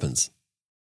 What happens?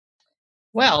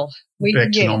 Well, we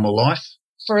back to normal life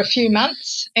for a few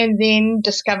months, and then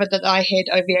discovered that I had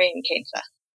ovarian cancer.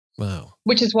 Wow!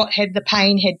 Which is what the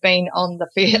pain had been on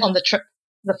the trip.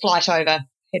 The flight over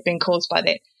had been caused by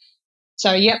that.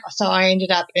 So so I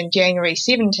ended up in January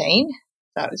 17.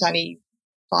 So it was only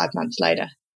 5 months later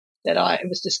that it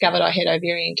was discovered I had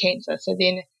ovarian cancer. So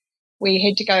then we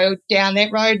had to go down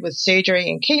that road with surgery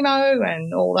and chemo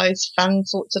and all those fun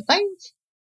sorts of things.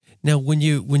 Now, when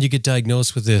you get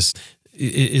diagnosed with this,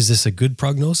 is this a good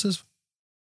prognosis?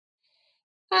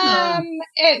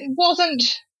 It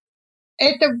wasn't.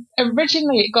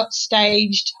 Originally, it got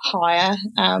staged higher,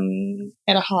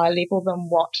 at a higher level than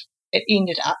what it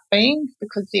ended up being,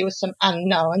 because there were some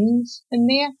unknowns in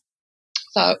there.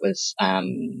 So it was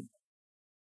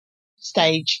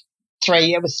stage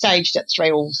 3. It was staged at 3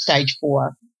 or stage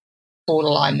 4,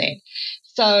 borderline there.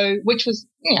 So, which was,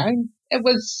 it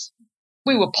was,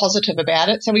 we were positive about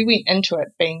it. So we went into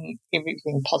it being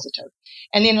everything positive.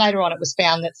 And then later on it was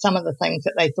found that some of the things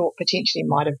that they thought potentially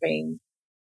might have been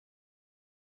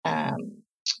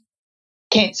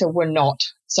cancer were not.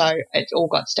 So it all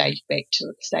got staged back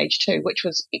to stage 2, which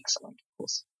was excellent, of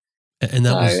course. And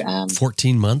that was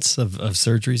 14 months of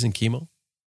surgeries and chemo?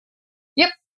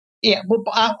 Yep. Yeah. Well,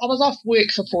 I was off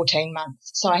work for 14 months.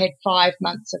 So I had 5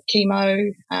 months of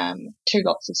chemo, 2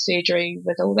 lots of surgery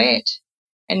with all that,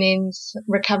 and then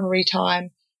recovery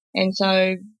time. And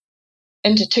so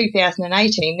into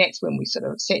 2018, that's when we sort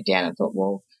of sat down and thought,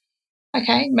 well,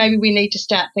 okay, maybe we need to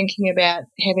start thinking about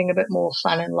having a bit more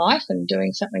fun in life and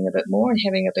doing something a bit more and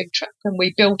having a big trip. And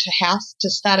we built a house,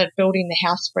 started building the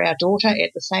house for our daughter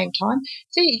at the same time.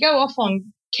 So you go off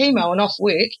on chemo and off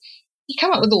work, you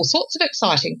come up with all sorts of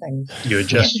exciting things. You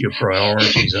adjust your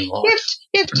priorities in life.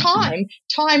 You have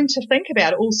time to think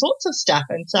about all sorts of stuff.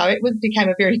 And so it became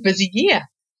a very busy year.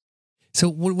 So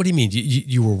what do you mean?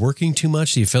 You were working too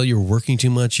much? You felt you were working too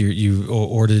much?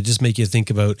 Or did it just make you think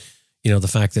about, the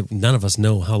fact that none of us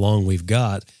know how long we've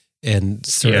got, and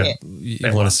sort of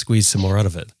you want to squeeze some more out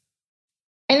of it.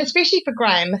 And especially for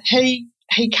Graeme,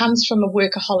 he comes from a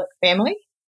workaholic family,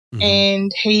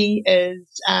 and he is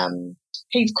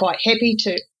he's quite happy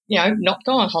to not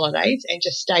go on holidays and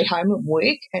just stay home and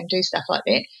work and do stuff like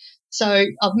that. So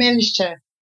I've managed to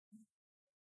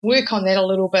work on that a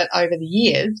little bit over the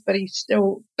years, but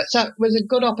so it was a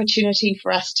good opportunity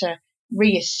for us to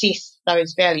reassess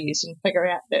those values and figure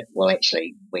out that, well,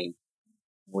 actually we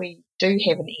do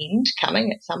have an end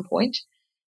coming at some point,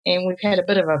 and we've had a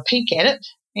bit of a peek at it,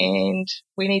 and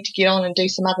we need to get on and do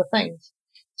some other things.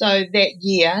 So that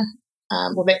year,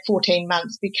 that 14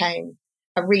 months became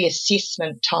a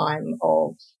reassessment time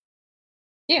of,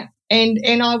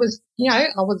 and I was, I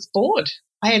was bored.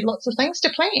 I had lots of things to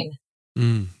plan.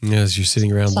 As you're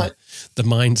sitting around, the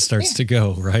mind starts to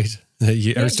go, right?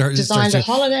 Designed a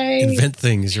holiday. Invent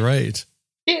things, right?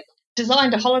 Yeah,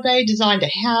 designed a holiday, designed a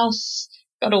house,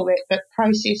 got all that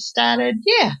process started.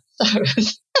 Yeah, so it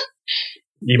was...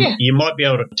 You might be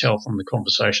able to tell from the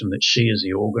conversation that she is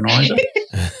the organizer.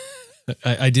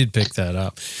 I did pick that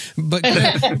up. But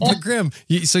Graeme,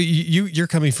 you're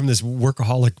coming from this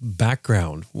workaholic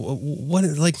background.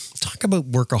 Talk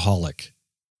about workaholic.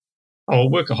 Oh,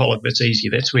 workaholic, that's easy.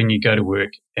 That's when you go to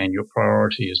work and your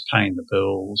priority is paying the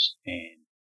bills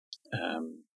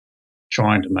and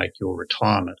trying to make your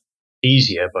retirement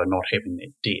easier by not having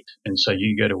that debt. And so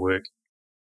you go to work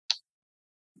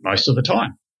most of the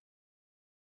time.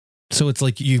 So it's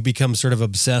like you become sort of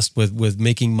obsessed with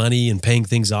making money and paying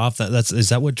things off. Is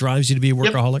that what drives you to be a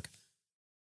workaholic?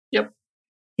 Yep.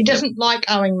 He doesn't like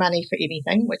owing money for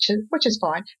anything, which is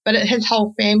fine. But his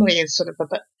whole family is sort of a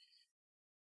bit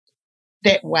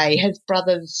that way. His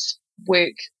brothers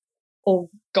work all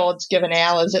God's given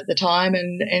hours at the time,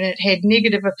 and it had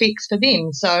negative effects for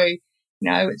them. So,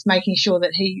 it's making sure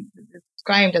that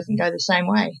Graeme doesn't go the same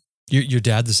way. Your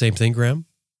dad the same thing, Graeme?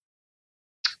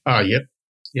 Oh, yep.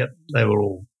 Yep, they were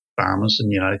all farmers, and,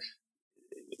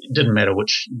 it didn't matter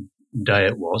which day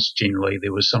it was. Generally,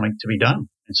 there was something to be done,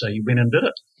 and so you went and did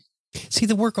it. See,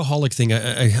 the workaholic thing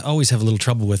I always have a little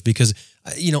trouble with because,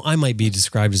 I might be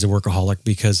described as a workaholic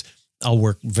because I'll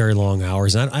work very long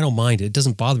hours, and I don't mind it. It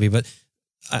doesn't bother me, but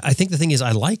I think the thing is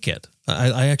I like it.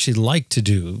 I actually like to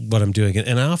do what I'm doing,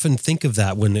 and I often think of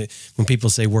that when people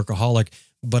say workaholic,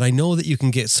 but I know that you can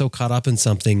get so caught up in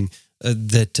something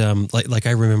that like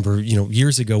I remember,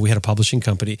 years ago we had a publishing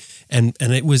company and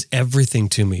it was everything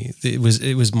to me. It was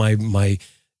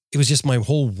just my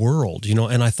whole world,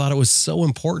 and I thought it was so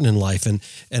important in life. And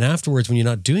afterwards, when you're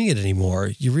not doing it anymore,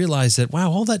 you realize that,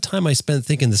 wow, all that time I spent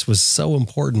thinking this was so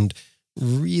important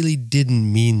really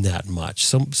didn't mean that much.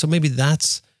 So maybe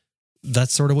that's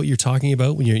sort of what you're talking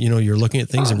about when you're looking at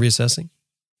things and reassessing.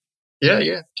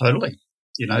 Yeah, totally.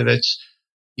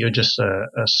 You're just a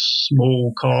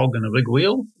small cog in a big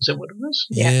wheel. Is that what it is?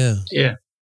 Yeah.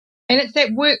 And it's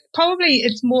that work. Probably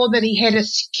it's more that he had a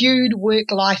skewed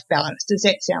work-life balance. Does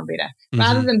that sound better? Mm-hmm.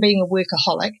 Rather than being a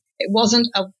workaholic, it was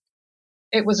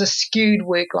a skewed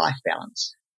work-life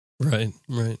balance. Right.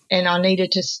 And I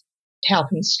needed to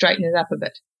help him straighten it up a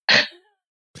bit.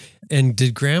 And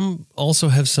did Graeme also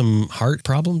have some heart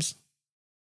problems?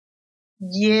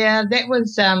 Yeah, that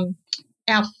was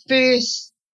our first.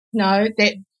 No,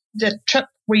 the trip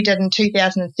we did in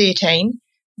 2013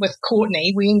 with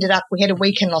Courtney, we had a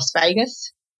week in Las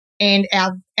Vegas, and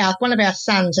our one of our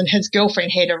sons and his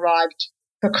girlfriend had arrived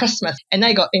for Christmas, and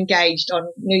they got engaged on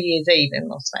New Year's Eve in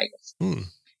Las Vegas.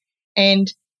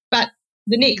 But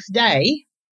the next day,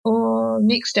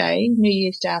 New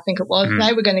Year's Day, I think it was,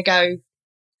 they were going to go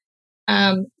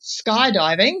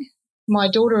skydiving. My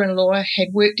daughter-in-law had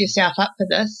worked herself up for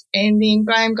this, and then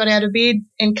Graeme got out of bed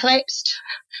and collapsed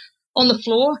on the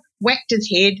floor, whacked his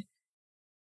head.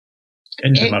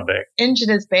 Injured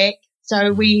his back.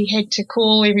 So we had to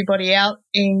call everybody out,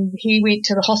 and he went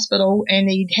to the hospital, and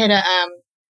he'd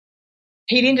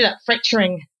ended up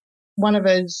fracturing one of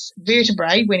his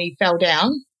vertebrae when he fell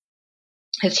down.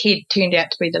 His head turned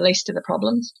out to be the least of the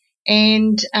problems.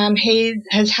 And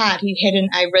his heart, he had an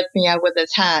arrhythmia with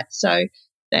his heart, so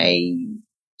they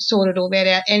sorted all that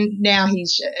out, and now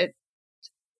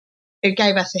it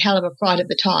gave us a hell of a fright at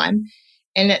the time,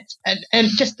 and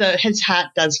his heart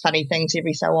does funny things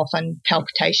every so often,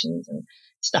 palpitations and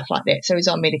stuff like that. So he's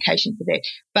on medication for that.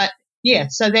 But yeah,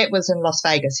 so that was in Las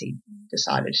Vegas. He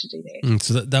decided to do that.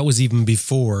 So that was even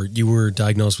before you were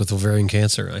diagnosed with ovarian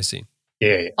cancer. I see.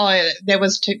 Yeah. Oh, that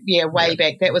was way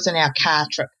back. That was in our car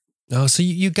trip. Oh, so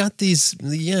you got these?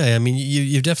 Yeah, I mean,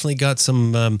 you've definitely got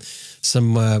some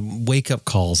wake up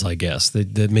calls, I guess,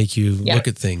 that make you look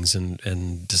at things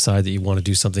and decide that you want to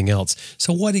do something else.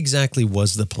 So, what exactly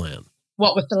was the plan?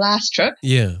 What with the last trip?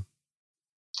 Yeah.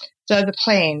 So the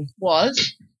plan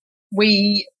was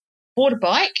we bought a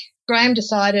bike. Graeme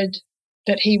decided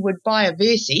that he would buy a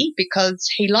Versy because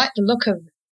he liked the look of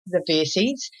the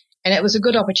Versys, and it was a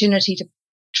good opportunity to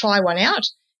try one out.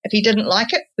 If he didn't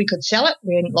like it, we could sell it.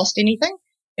 We hadn't lost anything.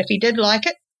 If he did like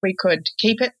it, we could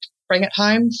keep it, bring it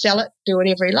home, sell it, do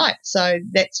whatever he liked. So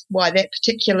that's why that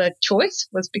particular choice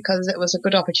was, because it was a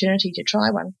good opportunity to try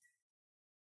one.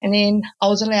 And then I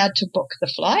was allowed to book the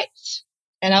flights,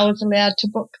 and I was allowed to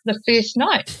book the first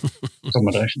night.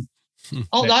 Accommodation.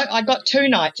 Although I got 2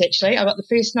 nights, actually. I got the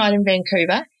first night in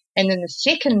Vancouver and then the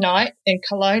second night in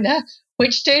Kelowna,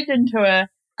 which turned into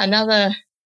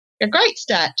a great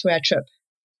start to our trip,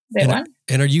 one.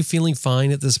 And are you feeling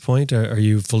fine at this point? Are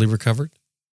you fully recovered?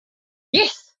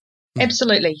 Yes,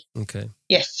 absolutely. Okay.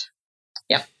 Yes.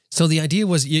 Yep. So the idea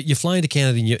was you fly into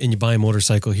Canada and you buy a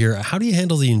motorcycle here. How do you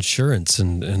handle the insurance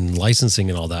and licensing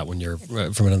and all that when you're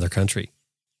from another country?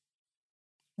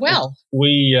 Well,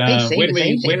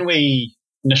 when we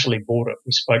initially bought it,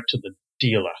 we spoke to the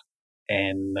dealer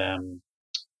and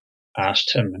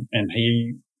asked him, and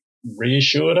he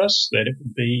reassured us that it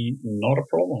would be not a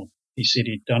problem. He said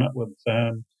he'd done it with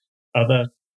other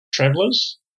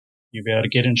travellers. You'd be able to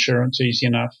get insurance easy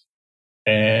enough,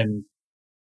 and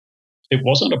it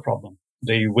wasn't a problem.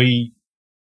 We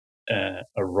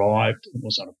arrived. It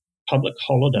was on a public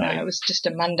holiday. No, it was just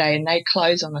a Monday, and they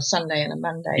close on a Sunday and a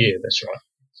Monday. Yeah, that's right.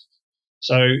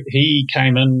 So he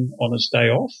came in on his day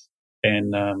off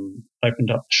and opened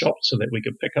up the shop so that we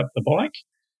could pick up the bike.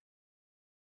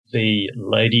 The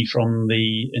lady from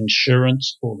the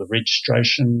insurance or the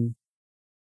registration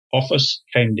office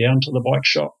came down to the bike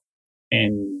shop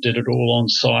and did it all on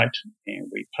site, and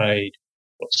we paid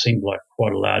what seemed like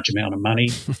quite a large amount of money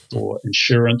for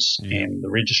insurance and the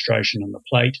registration and the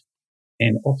plate,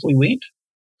 and off we went.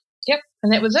 Yep,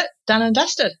 and that was it, done and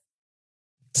dusted.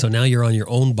 So now you're on your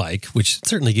own bike, which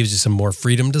certainly gives you some more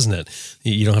freedom, doesn't it?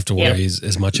 You don't have to worry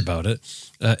as much about it.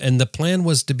 And the plan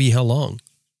was to be how long?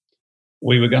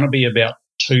 We were going to be about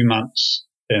 2 months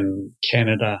in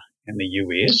Canada and the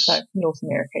US. So North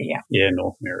America, yeah. Yeah,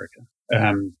 North America.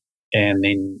 And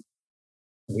then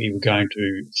we were going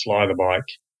to fly the bike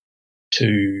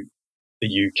to the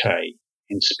UK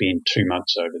and spend 2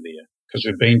 months over there, because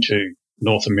we've been to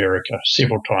North America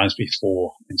several times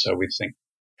before, and so we think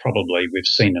probably we've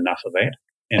seen enough of that,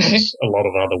 and it's a lot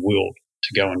of other world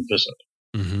to go and visit.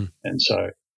 Mm-hmm. And so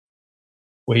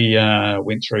we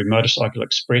went through Motorcycle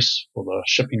Express for the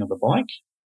shipping of the bike,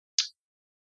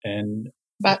 and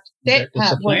but that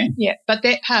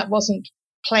part wasn't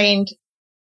planned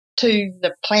to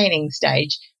the planning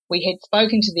stage. We had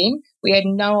spoken to them. We had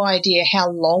no idea how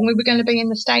long we were going to be in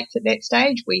the States at that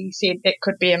stage. We said that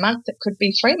could be a month, it could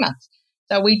be 3 months.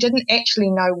 So we didn't actually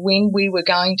know when we were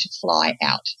going to fly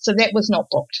out. So that was not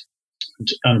booked.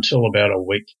 Until about a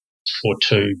week or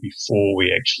two before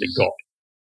we actually got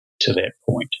to that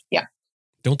point. Yeah.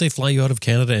 Don't they fly you out of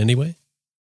Canada anyway?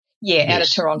 Yeah, out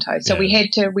of Toronto. So we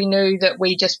knew that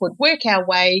we just would work our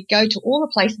way, go to all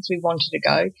the places we wanted to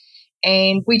go,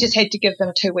 and we just had to give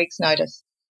them 2 weeks' notice.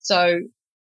 So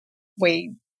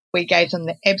we gave them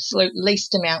the absolute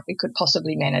least amount we could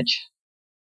possibly manage.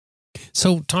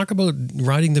 So talk about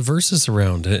riding the Versys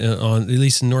around, at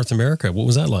least in North America. What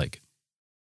was that like?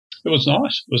 It was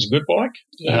nice. It was a good bike.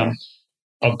 Yeah.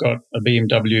 I've got a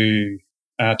BMW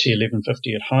RT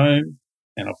 1150 at home,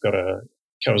 and I've got a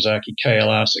Kawasaki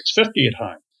KLR 650 at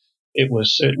home. It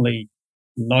was certainly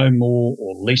no more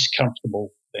or less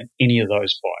comfortable than any of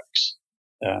those bikes.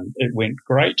 It went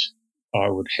great. I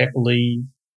would happily,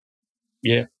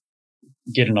 get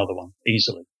another one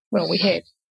easily. Well, we have.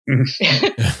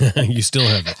 You still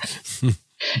have it.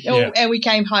 And we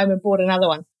came home and bought another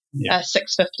one, a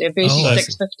 650, a Versy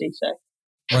 650.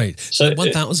 So. Right. So the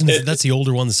 1000, that's the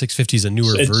older one. The 650 is a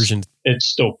newer version. It's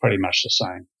still pretty much the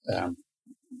same.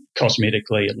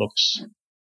 Cosmetically, it looks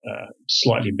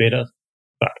slightly better,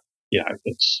 but,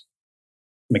 it's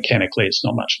mechanically, it's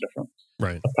not much different.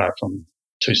 Right. Apart from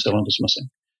 2 cylinders missing.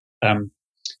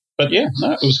 But it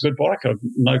was a good bike. I've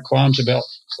no qualms about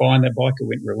buying that bike. It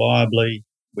went reliably.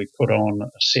 We put on a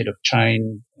set of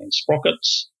chain and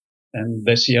sprockets, and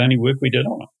that's the only work we did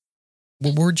on it.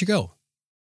 Well, where'd you go?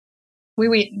 We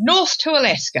went north to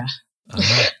Alaska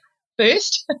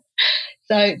first.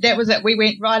 So that was it. We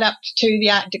went right up to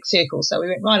the Arctic Circle. So we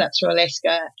went right up through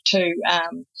Alaska to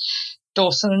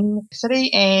Dawson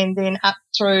City, and then up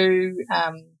through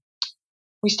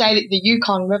we stayed at the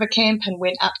Yukon River Camp and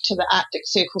went up to the Arctic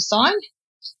Circle sign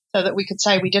so that we could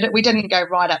say we did it. We didn't go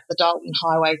right up the Dalton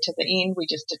Highway to the end. We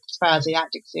just did as far as the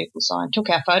Arctic Circle sign, took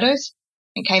our photos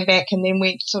and came back, and then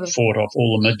went sort of... fought off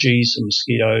all the midges and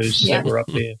mosquitoes that were up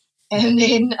there. and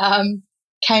then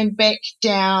came back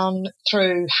down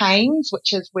through Haynes,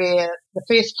 which is where the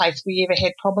first place we ever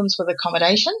had problems with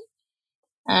accommodation.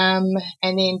 And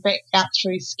then back out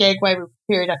through Skagway, we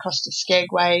ferried across to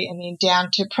Skagway and then down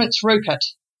to Prince Rupert,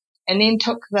 and then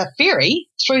took the ferry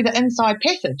through the Inside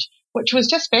Passage, which was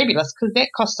just fabulous because that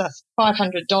cost us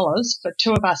 $500 for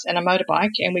two of us and a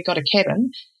motorbike, and we got a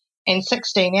cabin and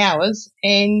 16 hours,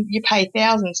 and you pay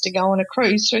thousands to go on a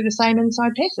cruise through the same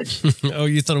Inside Passage. Oh,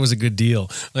 you thought it was a good deal.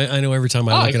 I know every time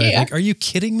I look at it, I think, are you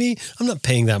kidding me? I'm not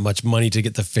paying that much money to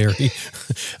get the ferry,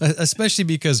 especially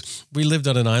because we lived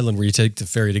on an island where you take the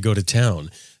ferry to go to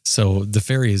town. So the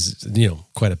ferry is,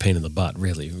 quite a pain in the butt,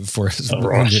 really,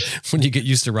 when you get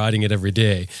used to riding it every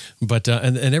day. But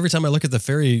and every time I look at the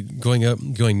ferry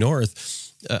going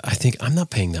north, I think I'm not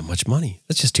paying that much money.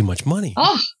 That's just too much money.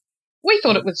 Oh, we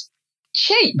thought it was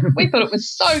cheap. We thought it was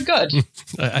so good.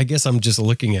 I guess I'm just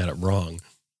looking at it wrong.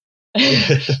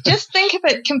 Just think of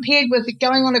it compared with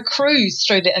going on a cruise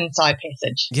through the Inside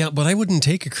Passage. Yeah, but I wouldn't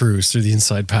take a cruise through the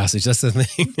Inside Passage. That's the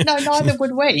thing. No, neither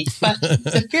would we. But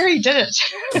the ferry did it.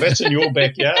 Well, that's in your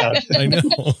backyard. I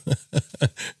know.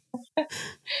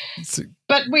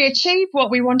 But we achieved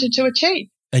what we wanted to achieve.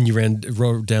 And you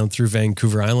rode down through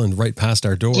Vancouver Island right past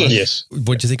our door. Yes.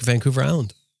 What did you think of Vancouver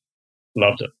Island?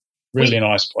 Loved it. Really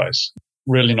nice place.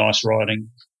 Really nice riding.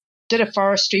 Did a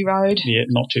forestry road. Yeah,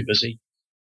 not too busy.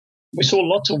 We saw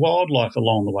lots of wildlife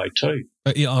along the way too.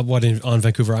 On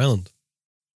Vancouver Island?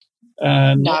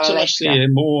 Not so much there,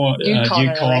 more Yukon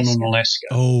and Alaska.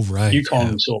 Oh, right.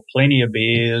 Yukon saw plenty of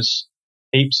bears,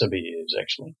 heaps of bears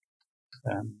actually.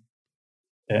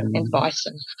 And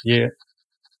bison. Yeah.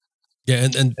 Yeah,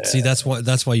 and see, that's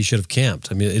why you should have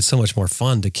camped. I mean, it's so much more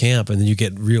fun to camp, and then you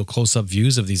get real close-up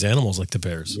views of these animals like the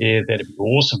bears. Yeah, that'd be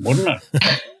awesome, wouldn't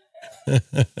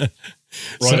it?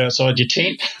 Outside your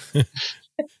tent.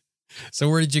 So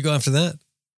where did you go after that?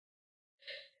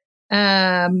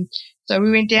 So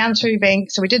we went down through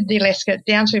so we did the Alaska,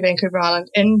 down through Vancouver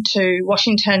Island, into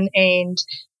Washington, and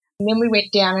then we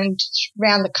went down and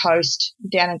around the coast,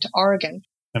 down into Oregon.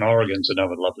 And Oregon's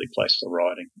another lovely place for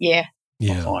riding. Yeah.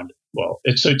 I find. Well,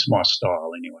 it suits my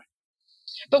style anyway.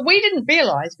 But we didn't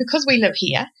realise, because we live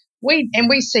here, we've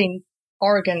seen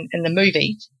Oregon in the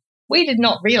movies, we did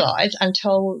not realise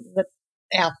until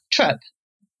our trip,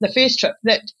 the first trip,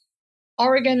 that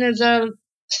Oregon is a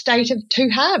state of two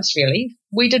halves, really.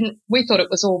 We thought it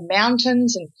was all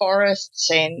mountains and forests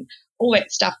and all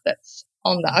that stuff that's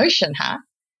on the ocean,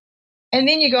 And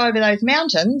then you go over those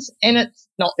mountains and it's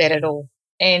not that at all.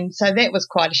 And so that was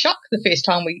quite a shock the first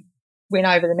time we went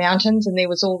over the mountains, and there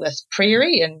was all this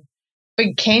prairie and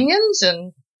big canyons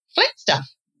and flat stuff.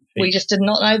 We just did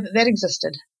not know that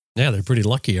existed. Yeah, they're pretty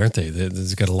lucky, aren't they?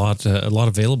 They've got a lot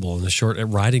available in a short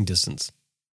riding distance.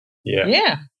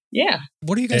 Yeah.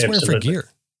 What are you guys wearing for gear?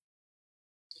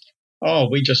 Oh,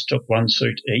 we just took one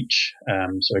suit each.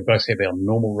 So we both have our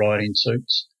normal riding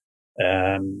suits.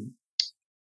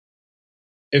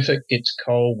 If it gets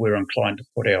cold, we're inclined to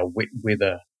put our wet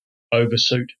weather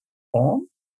oversuit on.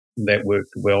 That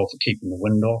worked well for keeping the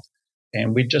wind off.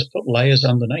 And we just put layers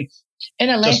underneath. In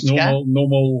Alaska. Just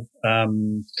normal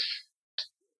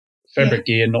fabric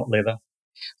gear, not leather.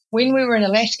 When we were in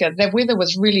Alaska, the weather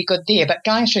was really good there, but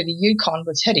going through the Yukon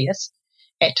was hideous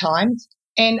at times.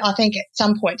 And I think at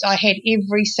some points I had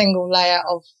every single layer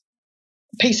of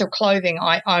piece of clothing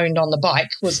I owned on the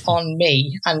bike was on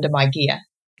me under my gear,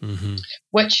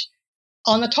 which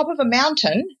on the top of a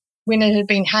mountain, when it had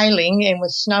been hailing and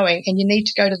was snowing and you need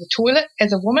to go to the toilet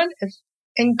as a woman, is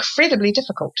incredibly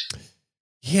difficult.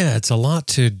 Yeah, it's a lot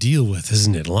to deal with,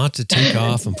 isn't it? A lot to take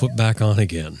off and put back on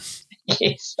again.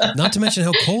 Yes. Not to mention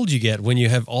how cold you get when you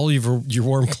have all your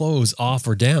warm clothes off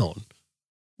or down.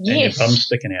 Yes. And your bum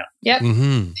sticking out. Yep.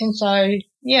 And so,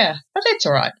 yeah, but that's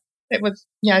all right. It was,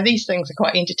 these things are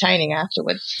quite entertaining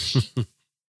afterwards.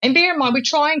 And bear in mind, we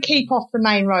try and keep off the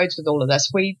main roads with all of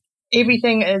this.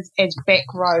 Everything is as back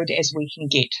road as we can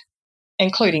get,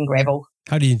 including gravel.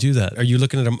 How do you do that? Are you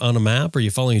looking at on a map? Or are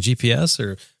you following a GPS?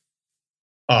 Or?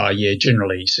 Oh, yeah,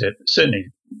 generally, certainly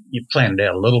you plan it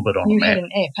out a little bit on a map. You had an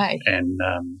app, eh?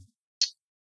 And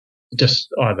just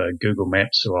either Google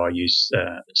Maps or I use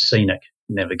Scenic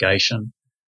Navigation.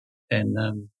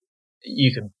 And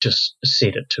you can just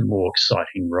set it to more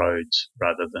exciting roads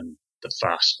rather than the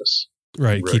fastest.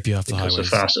 Right, route, keep you off the highways. Because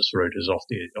the fastest route is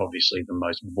obviously the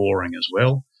most boring as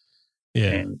well.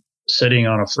 Yeah. And sitting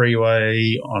on a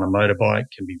freeway on a motorbike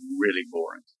can be really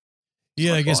boring.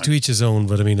 Yeah, I guess to each his own,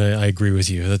 but I mean, I agree with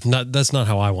you. That's not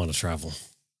how I want to travel.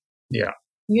 Yeah.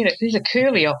 There's a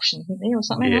curly option, isn't there, or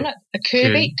something on it? A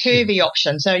curvy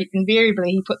option. So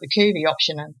invariably he put the curvy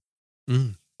option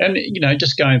in. And,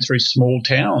 just going through small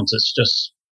towns, it's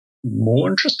just more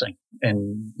interesting.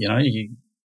 And, you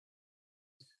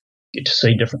get to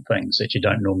see different things that you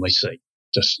don't normally see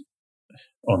just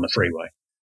on the freeway.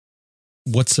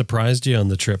 What surprised you on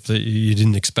the trip that you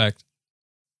didn't expect?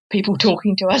 People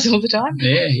talking to us all the time.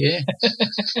 Yeah.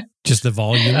 Just the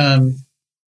volume?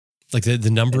 Like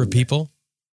the number of people?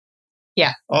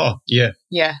 Yeah. Oh, yeah.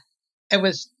 Yeah. It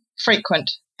was frequent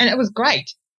and it was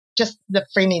great. Just the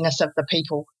friendliness of the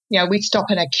people. We'd stop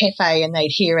in a cafe and they'd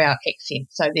hear our accent,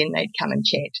 so then they'd come and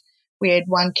chat. We had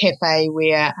one cafe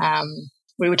where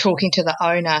we were talking to the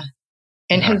owner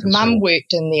and his mum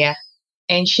worked in there,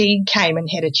 and she came and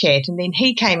had a chat, and then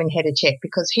he came and had a chat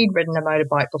because he'd ridden a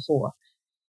motorbike before.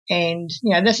 And,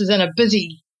 this is in a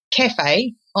busy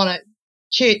cafe on a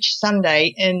church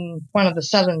Sunday in one of the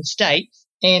southern states,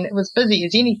 and it was busy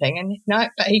as anything. And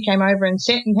but he came over and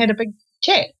sat and had a big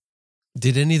chat.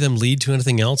 Did any of them lead to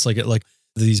anything else? Like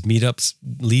these meetups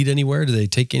lead anywhere? Do they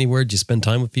take anywhere? Do you spend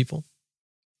time with people?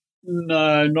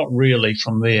 No, not really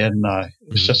from there, no.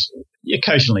 It's just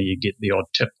occasionally you get the odd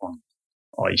tip on,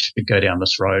 you should go down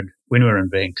this road. When we were in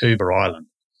Vancouver Island,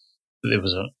 there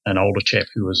was an older chap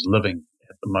who was living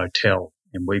at the motel,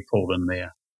 and we pulled in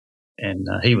there. And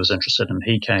he was interested, and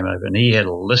he came over, and he had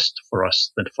a list for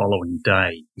us the following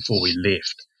day before we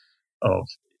left of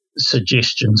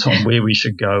suggestions on where we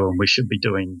should go, and we should be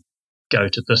go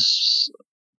to this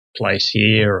place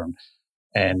here,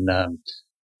 and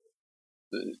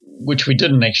which we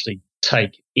didn't actually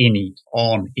take any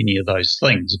of those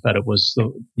things, but it was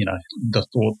the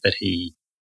thought that he'd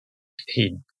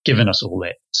given us all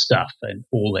that stuff and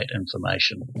all that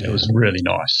information. It was really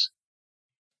nice.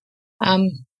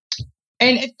 And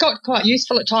it got quite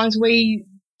useful at times. We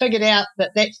figured out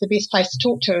that that's the best place to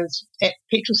talk to is at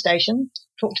petrol station,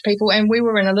 talk to people. And we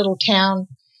were in a little town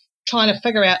trying to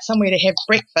figure out somewhere to have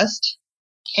breakfast.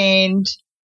 And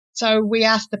so we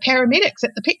asked the paramedics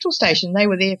at the petrol station. They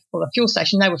were there for the fuel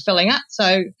station. They were filling up.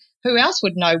 So who else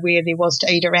would know where there was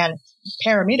to eat around?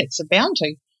 Paramedics are bound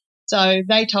to. So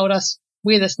they told us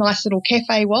where this nice little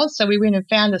cafe was. So we went and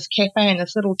found this cafe in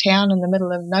this little town in the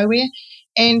middle of nowhere.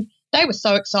 And they were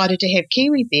so excited to have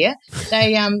Kiwi there.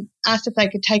 They asked if they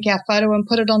could take our photo and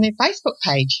put it on their Facebook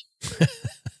page.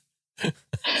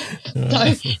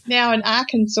 So now in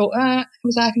Arkansas,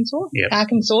 Yep.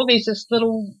 Arkansas, there's this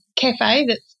little cafe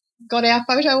that's got our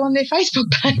photo on their Facebook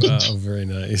page. Wow, very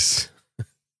nice.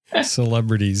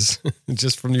 Celebrities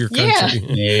just from your country.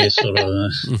 Yeah, sort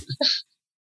of.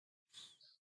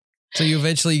 So you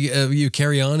eventually you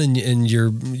carry on and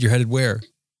you're headed where?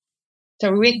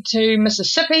 So we went to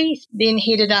Mississippi, then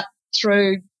headed up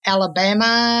through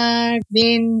Alabama.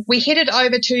 Then we headed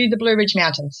over to the Blue Ridge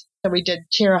Mountains. So we did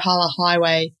Cherahalla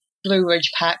Highway, Blue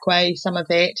Ridge Parkway, some of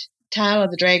that, Tail of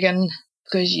the Dragon,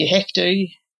 because you have to.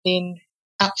 Then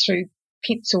up through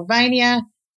Pennsylvania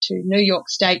to New York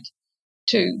State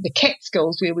to the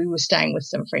Catskills where we were staying with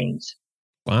some friends.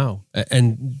 Wow.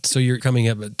 And so you're coming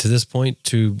up to this point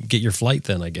to get your flight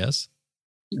then, I guess?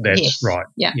 That's right.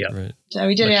 Yeah. Right. So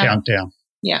we did our countdown.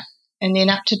 Yeah. And then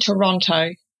up to Toronto.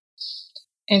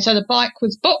 And so the bike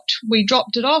was booked. We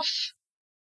dropped it off.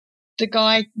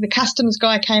 The customs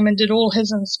guy came and did all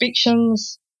his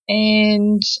inspections,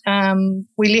 and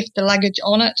we left the luggage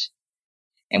on it,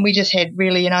 and we just had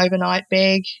really an overnight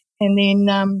bag. And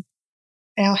then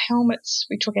our helmets,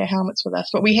 we took our helmets with us,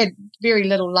 but we had very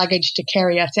little luggage to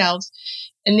carry ourselves.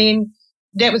 And then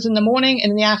that was in the morning,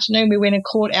 and in the afternoon we went and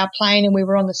caught our plane, and we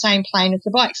were on the same plane as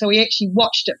the bike. So we actually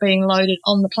watched it being loaded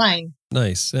on the plane.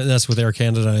 Nice. That's with Air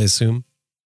Canada, I assume?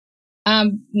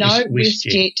 No,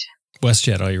 WestJet.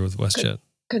 WestJet. Oh, you're with WestJet.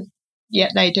 Because,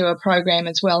 they do a program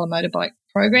as well, a motorbike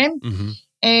program. Mm-hmm.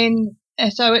 And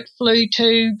so it flew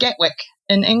to Gatwick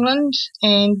in England,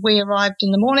 and we arrived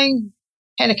in the morning,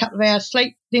 had a couple of hours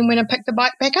sleep, then went and picked the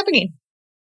bike back up again.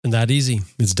 And that easy.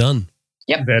 It's done.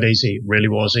 Yep. That easy. It really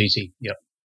was easy. Yep.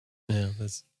 Yeah,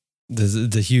 that's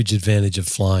the huge advantage of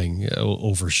flying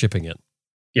over shipping it.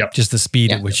 Yep. Just the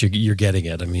speed at which you're getting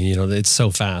it. I mean, it's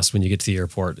so fast when you get to the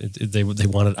airport. They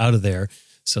want it out of there,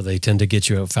 so they tend to get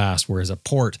you out fast. Whereas a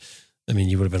port, I mean,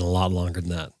 you would have been a lot longer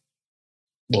than that.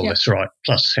 Well, that's right.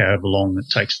 Plus however long it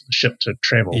takes for the ship to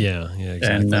travel. Yeah,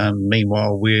 exactly. And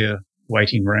meanwhile, we're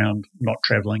waiting around, not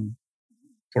traveling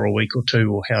for a week or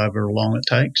two or however long it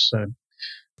takes. So,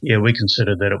 we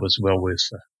considered that it was well worth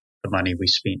the money we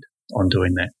spent on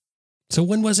doing that. So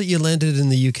when was it you landed in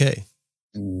the UK?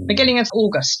 Beginning of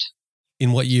August.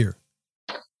 In what year?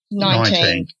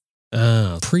 19.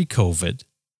 Pre-COVID.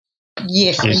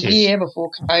 Yes, a year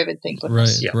before COVID, thank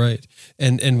goodness. Right.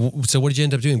 And so what did you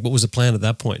end up doing? What was the plan at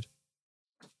that point?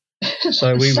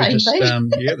 So we were just,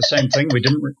 the same thing.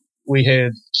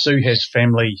 Sue has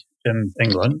family in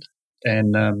England,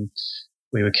 and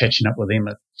we were catching up with them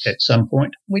at some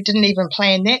point. We didn't even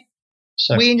plan that.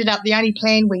 So we ended up, the only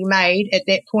plan we made at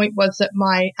that point was that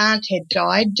my aunt had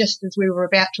died just as we were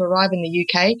about to arrive in the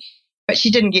UK, but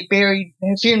she didn't get buried.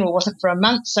 Her funeral wasn't for a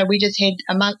month, so we just had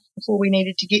a month before we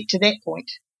needed to get to that point.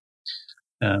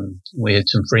 We had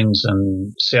some friends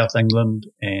in South England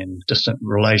and distant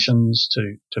relations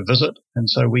to visit, and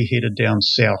so we headed down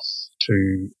south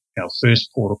to our first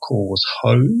port of call was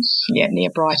Hove. Yeah, near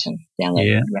Brighton. Down there.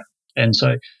 Yeah. And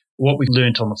so what we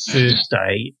learnt on the first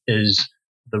day is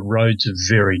the roads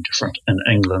are very different in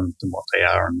England than what they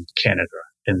are in Canada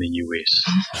and the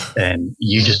US. And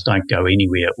you just don't go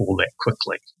anywhere all that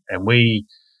quickly. And we,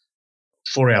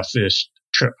 for our first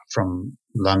trip from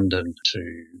London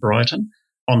to Brighton,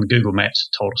 on Google Maps,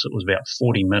 it told us it was about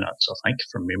 40 minutes, I think,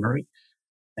 from memory.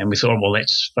 And we thought, well,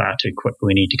 that's far too quick.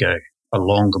 We need to go a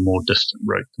longer, more distant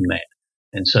route than that.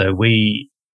 And so we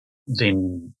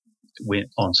then went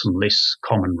on some less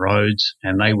common roads,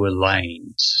 and they were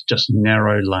lanes, just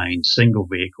narrow lanes, single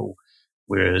vehicle,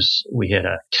 whereas we had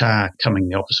a car coming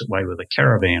the opposite way with a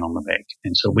caravan on the back.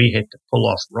 And so we had to pull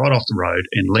off right off the road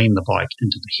and lean the bike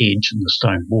into the hedge and the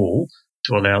stone wall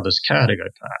to allow this car to go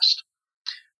past.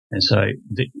 And so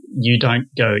you don't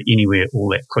go anywhere all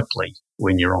that quickly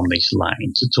when you're on these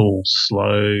lanes. It's all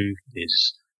slow.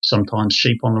 There's sometimes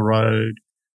sheep on the road,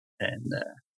 and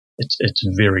it's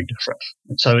very different.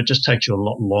 And so it just takes you a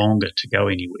lot longer to go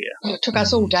anywhere. Well, it took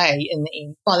us all day in the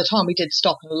end. By the time we did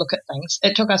stop and look at things,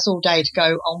 it took us all day to go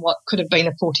on what could have been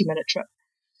a 40-minute trip.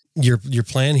 Your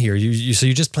plan here, so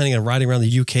you're just planning on riding around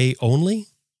the UK only?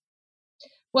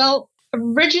 Well,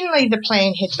 originally the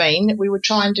plan had been that we would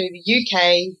try and do the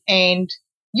UK and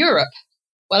Europe.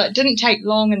 Well, it didn't take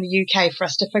long in the UK for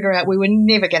us to figure out we were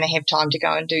never going to have time to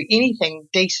go and do anything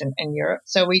decent in Europe.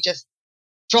 So we just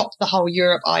dropped the whole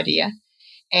Europe idea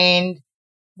and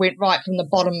went right from the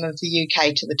bottom of the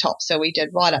UK to the top. So we did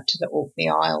right up to the Orkney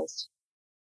Isles.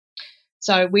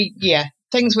 So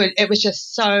it was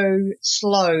just so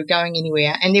slow going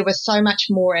anywhere. And there was so much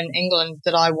more in England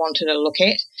that I wanted to look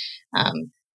at.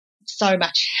 So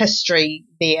much history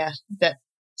there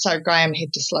so Graeme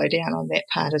had to slow down on that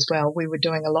part as well. We were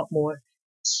doing a lot more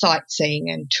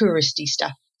sightseeing and touristy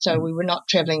stuff. So we were not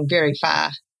travelling very far.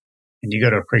 And you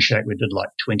got to appreciate we did like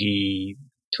over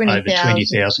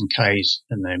 20,000 Ks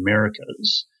in the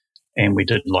Americas, and we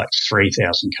did like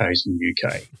 3,000 Ks in the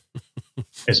UK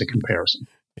as a comparison.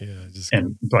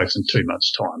 And both in 2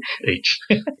 months' time each.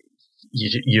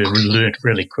 You learned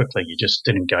really quickly. You just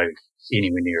didn't go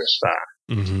anywhere near as far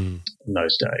in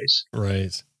those days.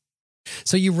 Right.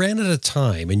 So you ran out of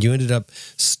time and you ended up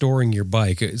storing your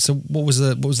bike. So what was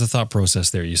the thought process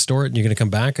there? You store it and you're going to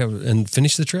come back and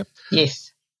finish the trip?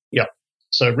 Yes. Yeah.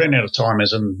 So ran out of time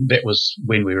as in that was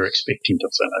when we were expecting to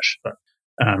finish. But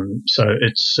so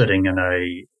it's sitting in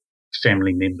a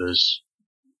family member's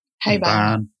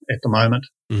barn at the moment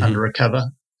under a cover.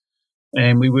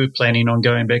 And we were planning on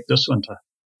going back this winter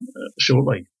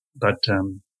shortly. But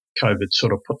COVID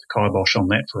sort of put the kibosh on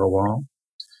that for a while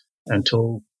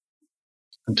until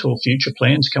future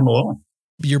plans come along.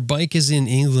 Your bike is in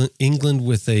England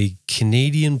with a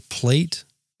Canadian plate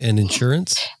and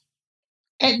insurance?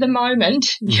 At the moment.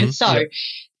 The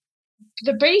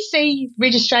BC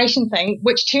registration thing,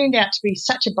 which turned out to be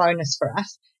such a bonus for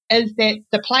us, is that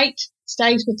the plate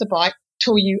stays with the bike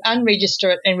till you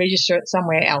unregister it and register it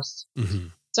somewhere else.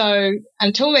 So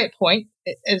until that point,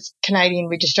 it is Canadian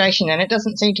registration, and it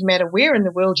doesn't seem to matter where in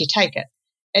the world you take it.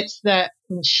 It's the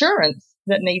insurance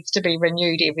that needs to be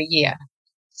renewed every year.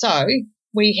 So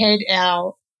we had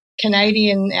our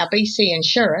BC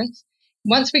insurance.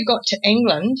 Once we got to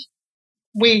England,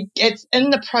 it's in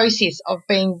the process of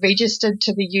being registered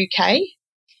to the UK.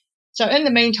 So in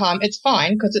the meantime, it's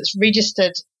fine because it's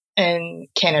registered in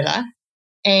Canada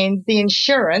and the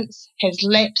insurance has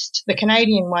lapsed. The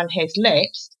Canadian one has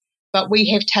lapsed, but we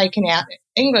have taken out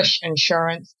English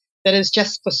insurance that is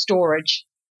just for storage.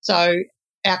 So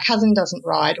our cousin doesn't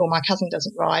ride, or my cousin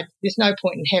doesn't ride. There's no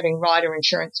point in having rider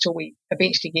insurance till we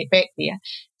eventually get back there.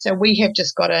 So we have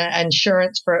just got an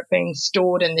insurance for it being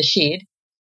stored in the shed,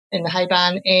 in the hay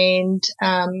barn, and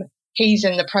he's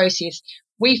in the process.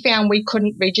 We found we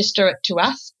couldn't register it to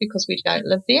us because we don't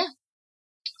live there.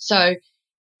 So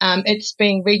it's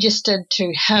being registered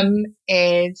to him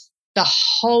as the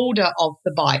holder of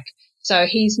the bike. So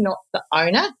he's not the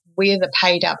owner. We're the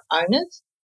paid up owners.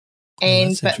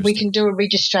 But we can do a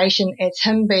registration as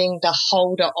him being the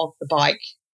holder of the bike.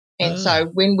 And so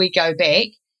when we go back,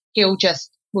 we'll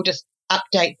just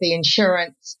update the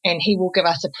insurance, and he will give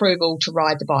us approval to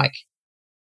ride the bike.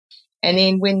 And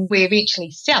then when we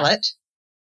eventually sell it,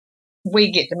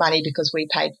 we get the money because we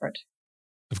paid for it.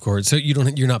 Of course. So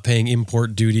you're not paying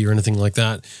import duty or anything like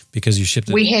that because you shipped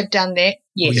it? We have done that.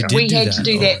 Yes, we had to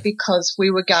do that because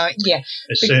we were going,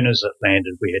 As soon as it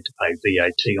landed, we had to pay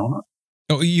VAT on it.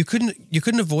 Oh, you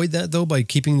couldn't avoid that though by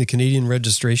keeping the Canadian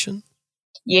registration?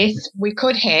 Yes, we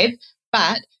could have,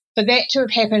 but for that to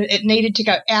have happened, it needed to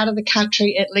go out of the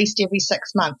country at least every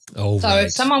 6 months. Oh, so right.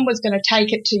 if someone was going to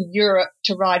take it to Europe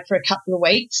to ride for a couple of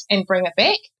weeks and bring it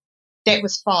back, that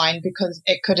was fine because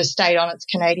it could have stayed on its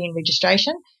Canadian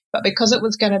registration. But because it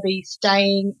was going to be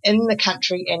staying in the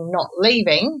country and not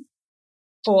leaving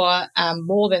for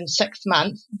more than 6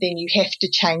 months, then you have to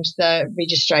change the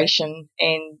registration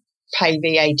and pay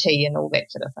VAT and all that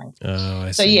sort of thing. Oh,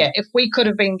 I see. So, if we could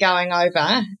have been going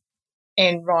over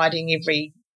and riding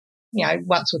every,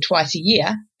 once or twice a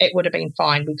year, it would have been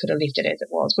fine. We could have left it as it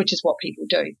was, which is what people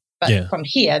do. But from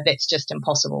here, that's just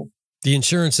impossible. The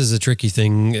insurance is a tricky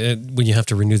thing. When you have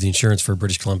to renew the insurance for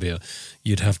British Columbia,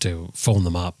 you'd have to phone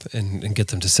them up and get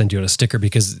them to send you out a sticker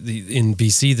because in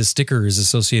BC, the sticker is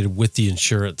associated with the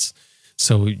insurance.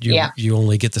 So you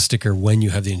only get the sticker when you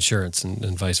have the insurance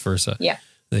and vice versa. Yeah.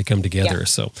 They come together. Yeah.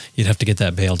 So you'd have to get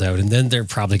that bailed out. And then they're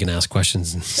probably going to ask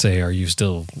questions and say, are you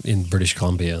still in British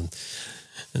Columbia?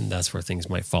 And that's where things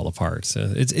might fall apart.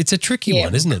 So it's a tricky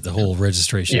one, isn't it? The whole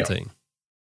registration thing.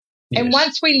 And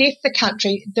once we left the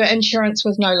country, the insurance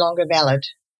was no longer valid.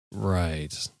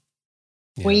 Right.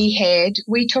 Yeah.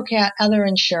 We took out other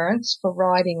insurance for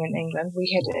riding in England.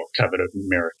 We had it covered in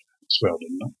America as well,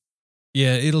 didn't it?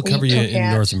 Yeah, it'll cover you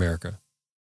in North America.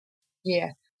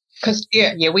 Yeah. Because,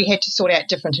 we had to sort out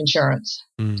different insurance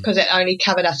because it only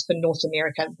covered us for North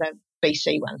America, the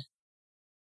BC one.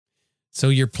 So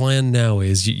your plan now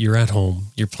is you're at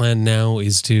home. Your plan now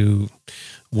is to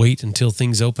wait until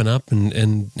things open up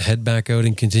and head back out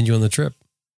and continue on the trip.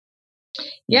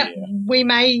 Yep. Yeah. We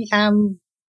may,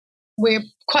 we're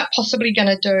quite possibly going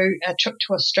to do a trip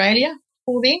to Australia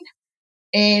for then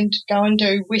and go and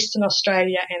do Western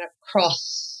Australia and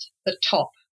across the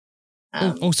top.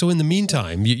 So in the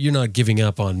meantime, you're not giving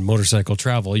up on motorcycle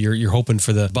travel. You're hoping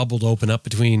for the bubble to open up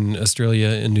between Australia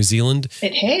and New Zealand.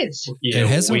 It has. Yeah, it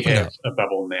has we opened have up. a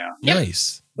bubble now. Yep.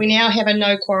 Nice. We now have a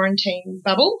no quarantine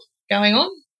bubble going on.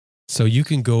 So you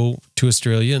can go to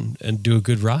Australia and do a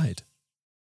good ride.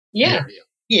 Yeah,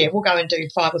 we'll go and do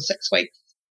 5 or 6 weeks,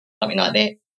 something like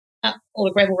that, up all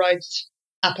the gravel roads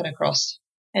up and across.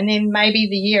 And then maybe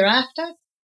the year after,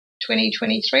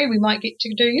 2023, we might get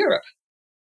to do Europe.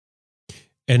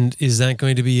 And is that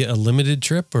going to be a limited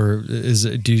trip, or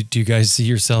do you guys see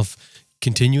yourself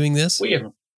continuing this? We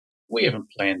haven't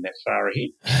planned that far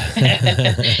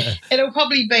ahead. It'll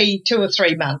probably be 2 or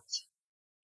 3 months.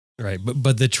 Right,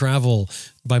 but the travel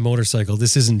by motorcycle,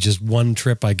 this isn't just one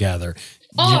trip, I gather.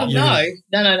 Oh, no.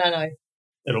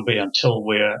 It'll be until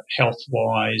we're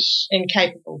health-wise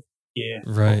incapable. Yeah,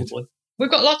 right. Probably.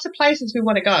 We've got lots of places we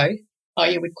want to go. Oh,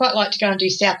 yeah, we'd quite like to go and do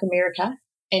South America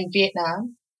and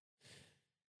Vietnam.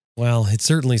 Well, it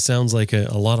certainly sounds like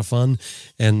a lot of fun,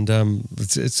 and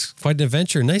it's quite an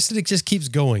adventure. Nice that it just keeps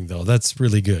going, though. That's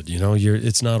really good.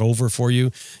 It's not over for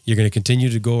you. You're going to continue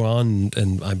to go on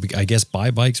and I guess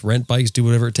buy bikes, rent bikes, do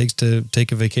whatever it takes to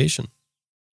take a vacation.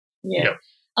 Yeah. Yep.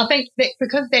 I think that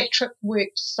because that trip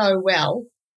worked so well,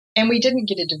 and we didn't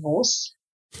get a divorce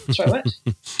through it.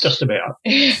 Just about.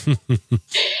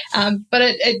 But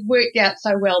it worked out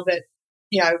so well that,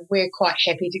 we're quite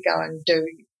happy to go and do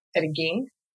it again.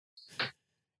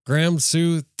 Graeme,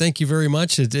 Sue, thank you very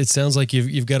much. It sounds like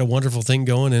you've got a wonderful thing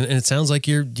going, and it sounds like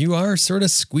you are sort of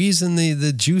squeezing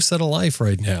the juice out of life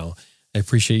right now. I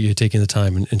appreciate you taking the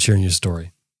time and sharing your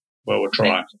story. Well, we'll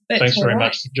try. Thanks very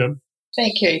much, Jim.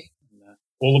 Thank you.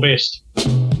 All the best.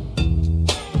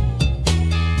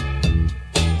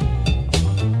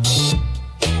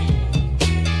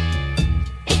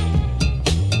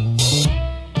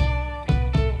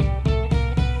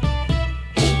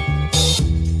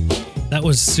 That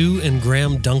was Sue and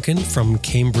Graeme Duncan from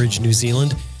Cambridge, New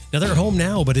Zealand. Now they're at home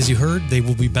now, but as you heard, they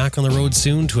will be back on the road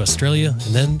soon to Australia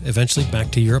and then eventually back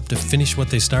to Europe to finish what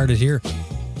they started here.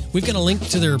 We've got a link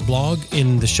to their blog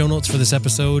in the show notes for this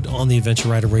episode on the Adventure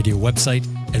Rider Radio website,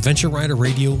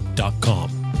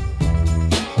 adventureriderradio.com.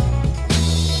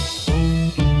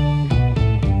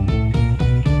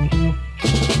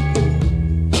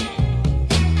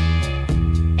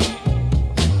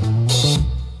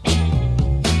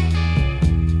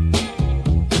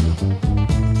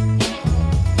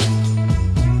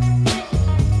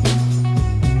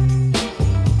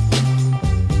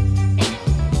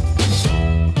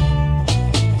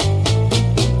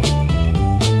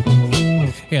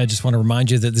 Hey, I just want to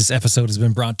remind you that this episode has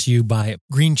been brought to you by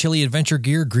Green Chili Adventure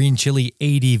Gear,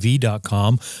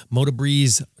 greenchiliadv.com,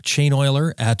 Motobreeze Chain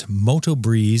Oiler at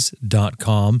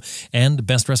motobreeze.com, and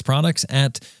Best Rest Products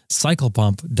at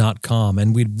cyclepump.com.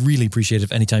 And we'd really appreciate it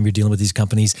if anytime you're dealing with these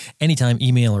companies, anytime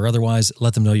email or otherwise,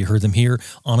 let them know you heard them here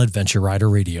on Adventure Rider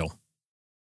Radio.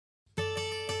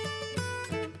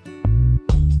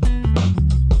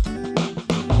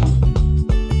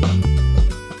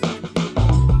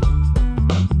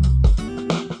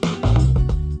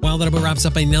 Well, that about wraps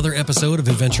up another episode of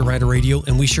Adventure Rider Radio,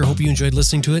 and we sure hope you enjoyed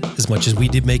listening to it as much as we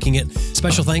did making it.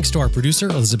 Special thanks to our producer,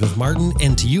 Elizabeth Martin,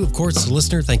 and to you, of course, the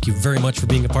listener. Thank you very much for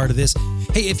being a part of this.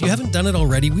 Hey, if you haven't done it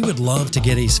already, we would love to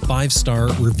get a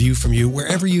 5-star review from you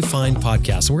wherever you find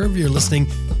podcasts. Wherever you're listening,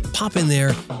 pop in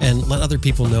there and let other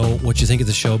people know what you think of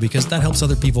the show, because that helps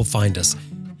other people find us.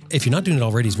 If you're not doing it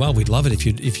already as well, we'd love it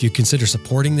if you consider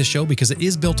supporting the show, because it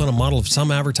is built on a model of some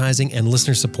advertising and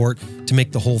listener support to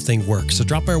make the whole thing work. So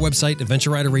drop by our website,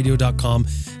 adventureriderradio.com,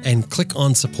 and click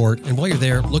on support. And while you're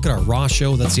there, look at our Raw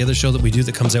show. That's the other show that we do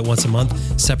that comes out once a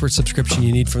month. Separate subscription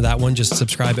you need for that one. Just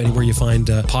subscribe anywhere you find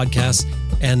podcasts.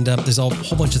 And there's a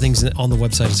whole bunch of things on the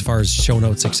website as far as show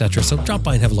notes, etc. So drop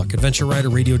by and have a look,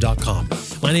 adventureriderradio.com.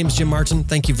 My name is Jim Martin.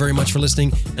 Thank you very much for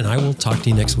listening, and I will talk to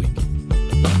you next week.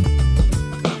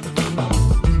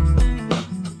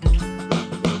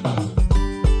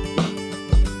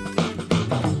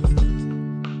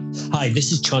 Hi,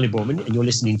 this is Charlie Borman, and you're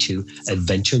listening to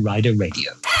Adventure Rider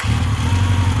Radio.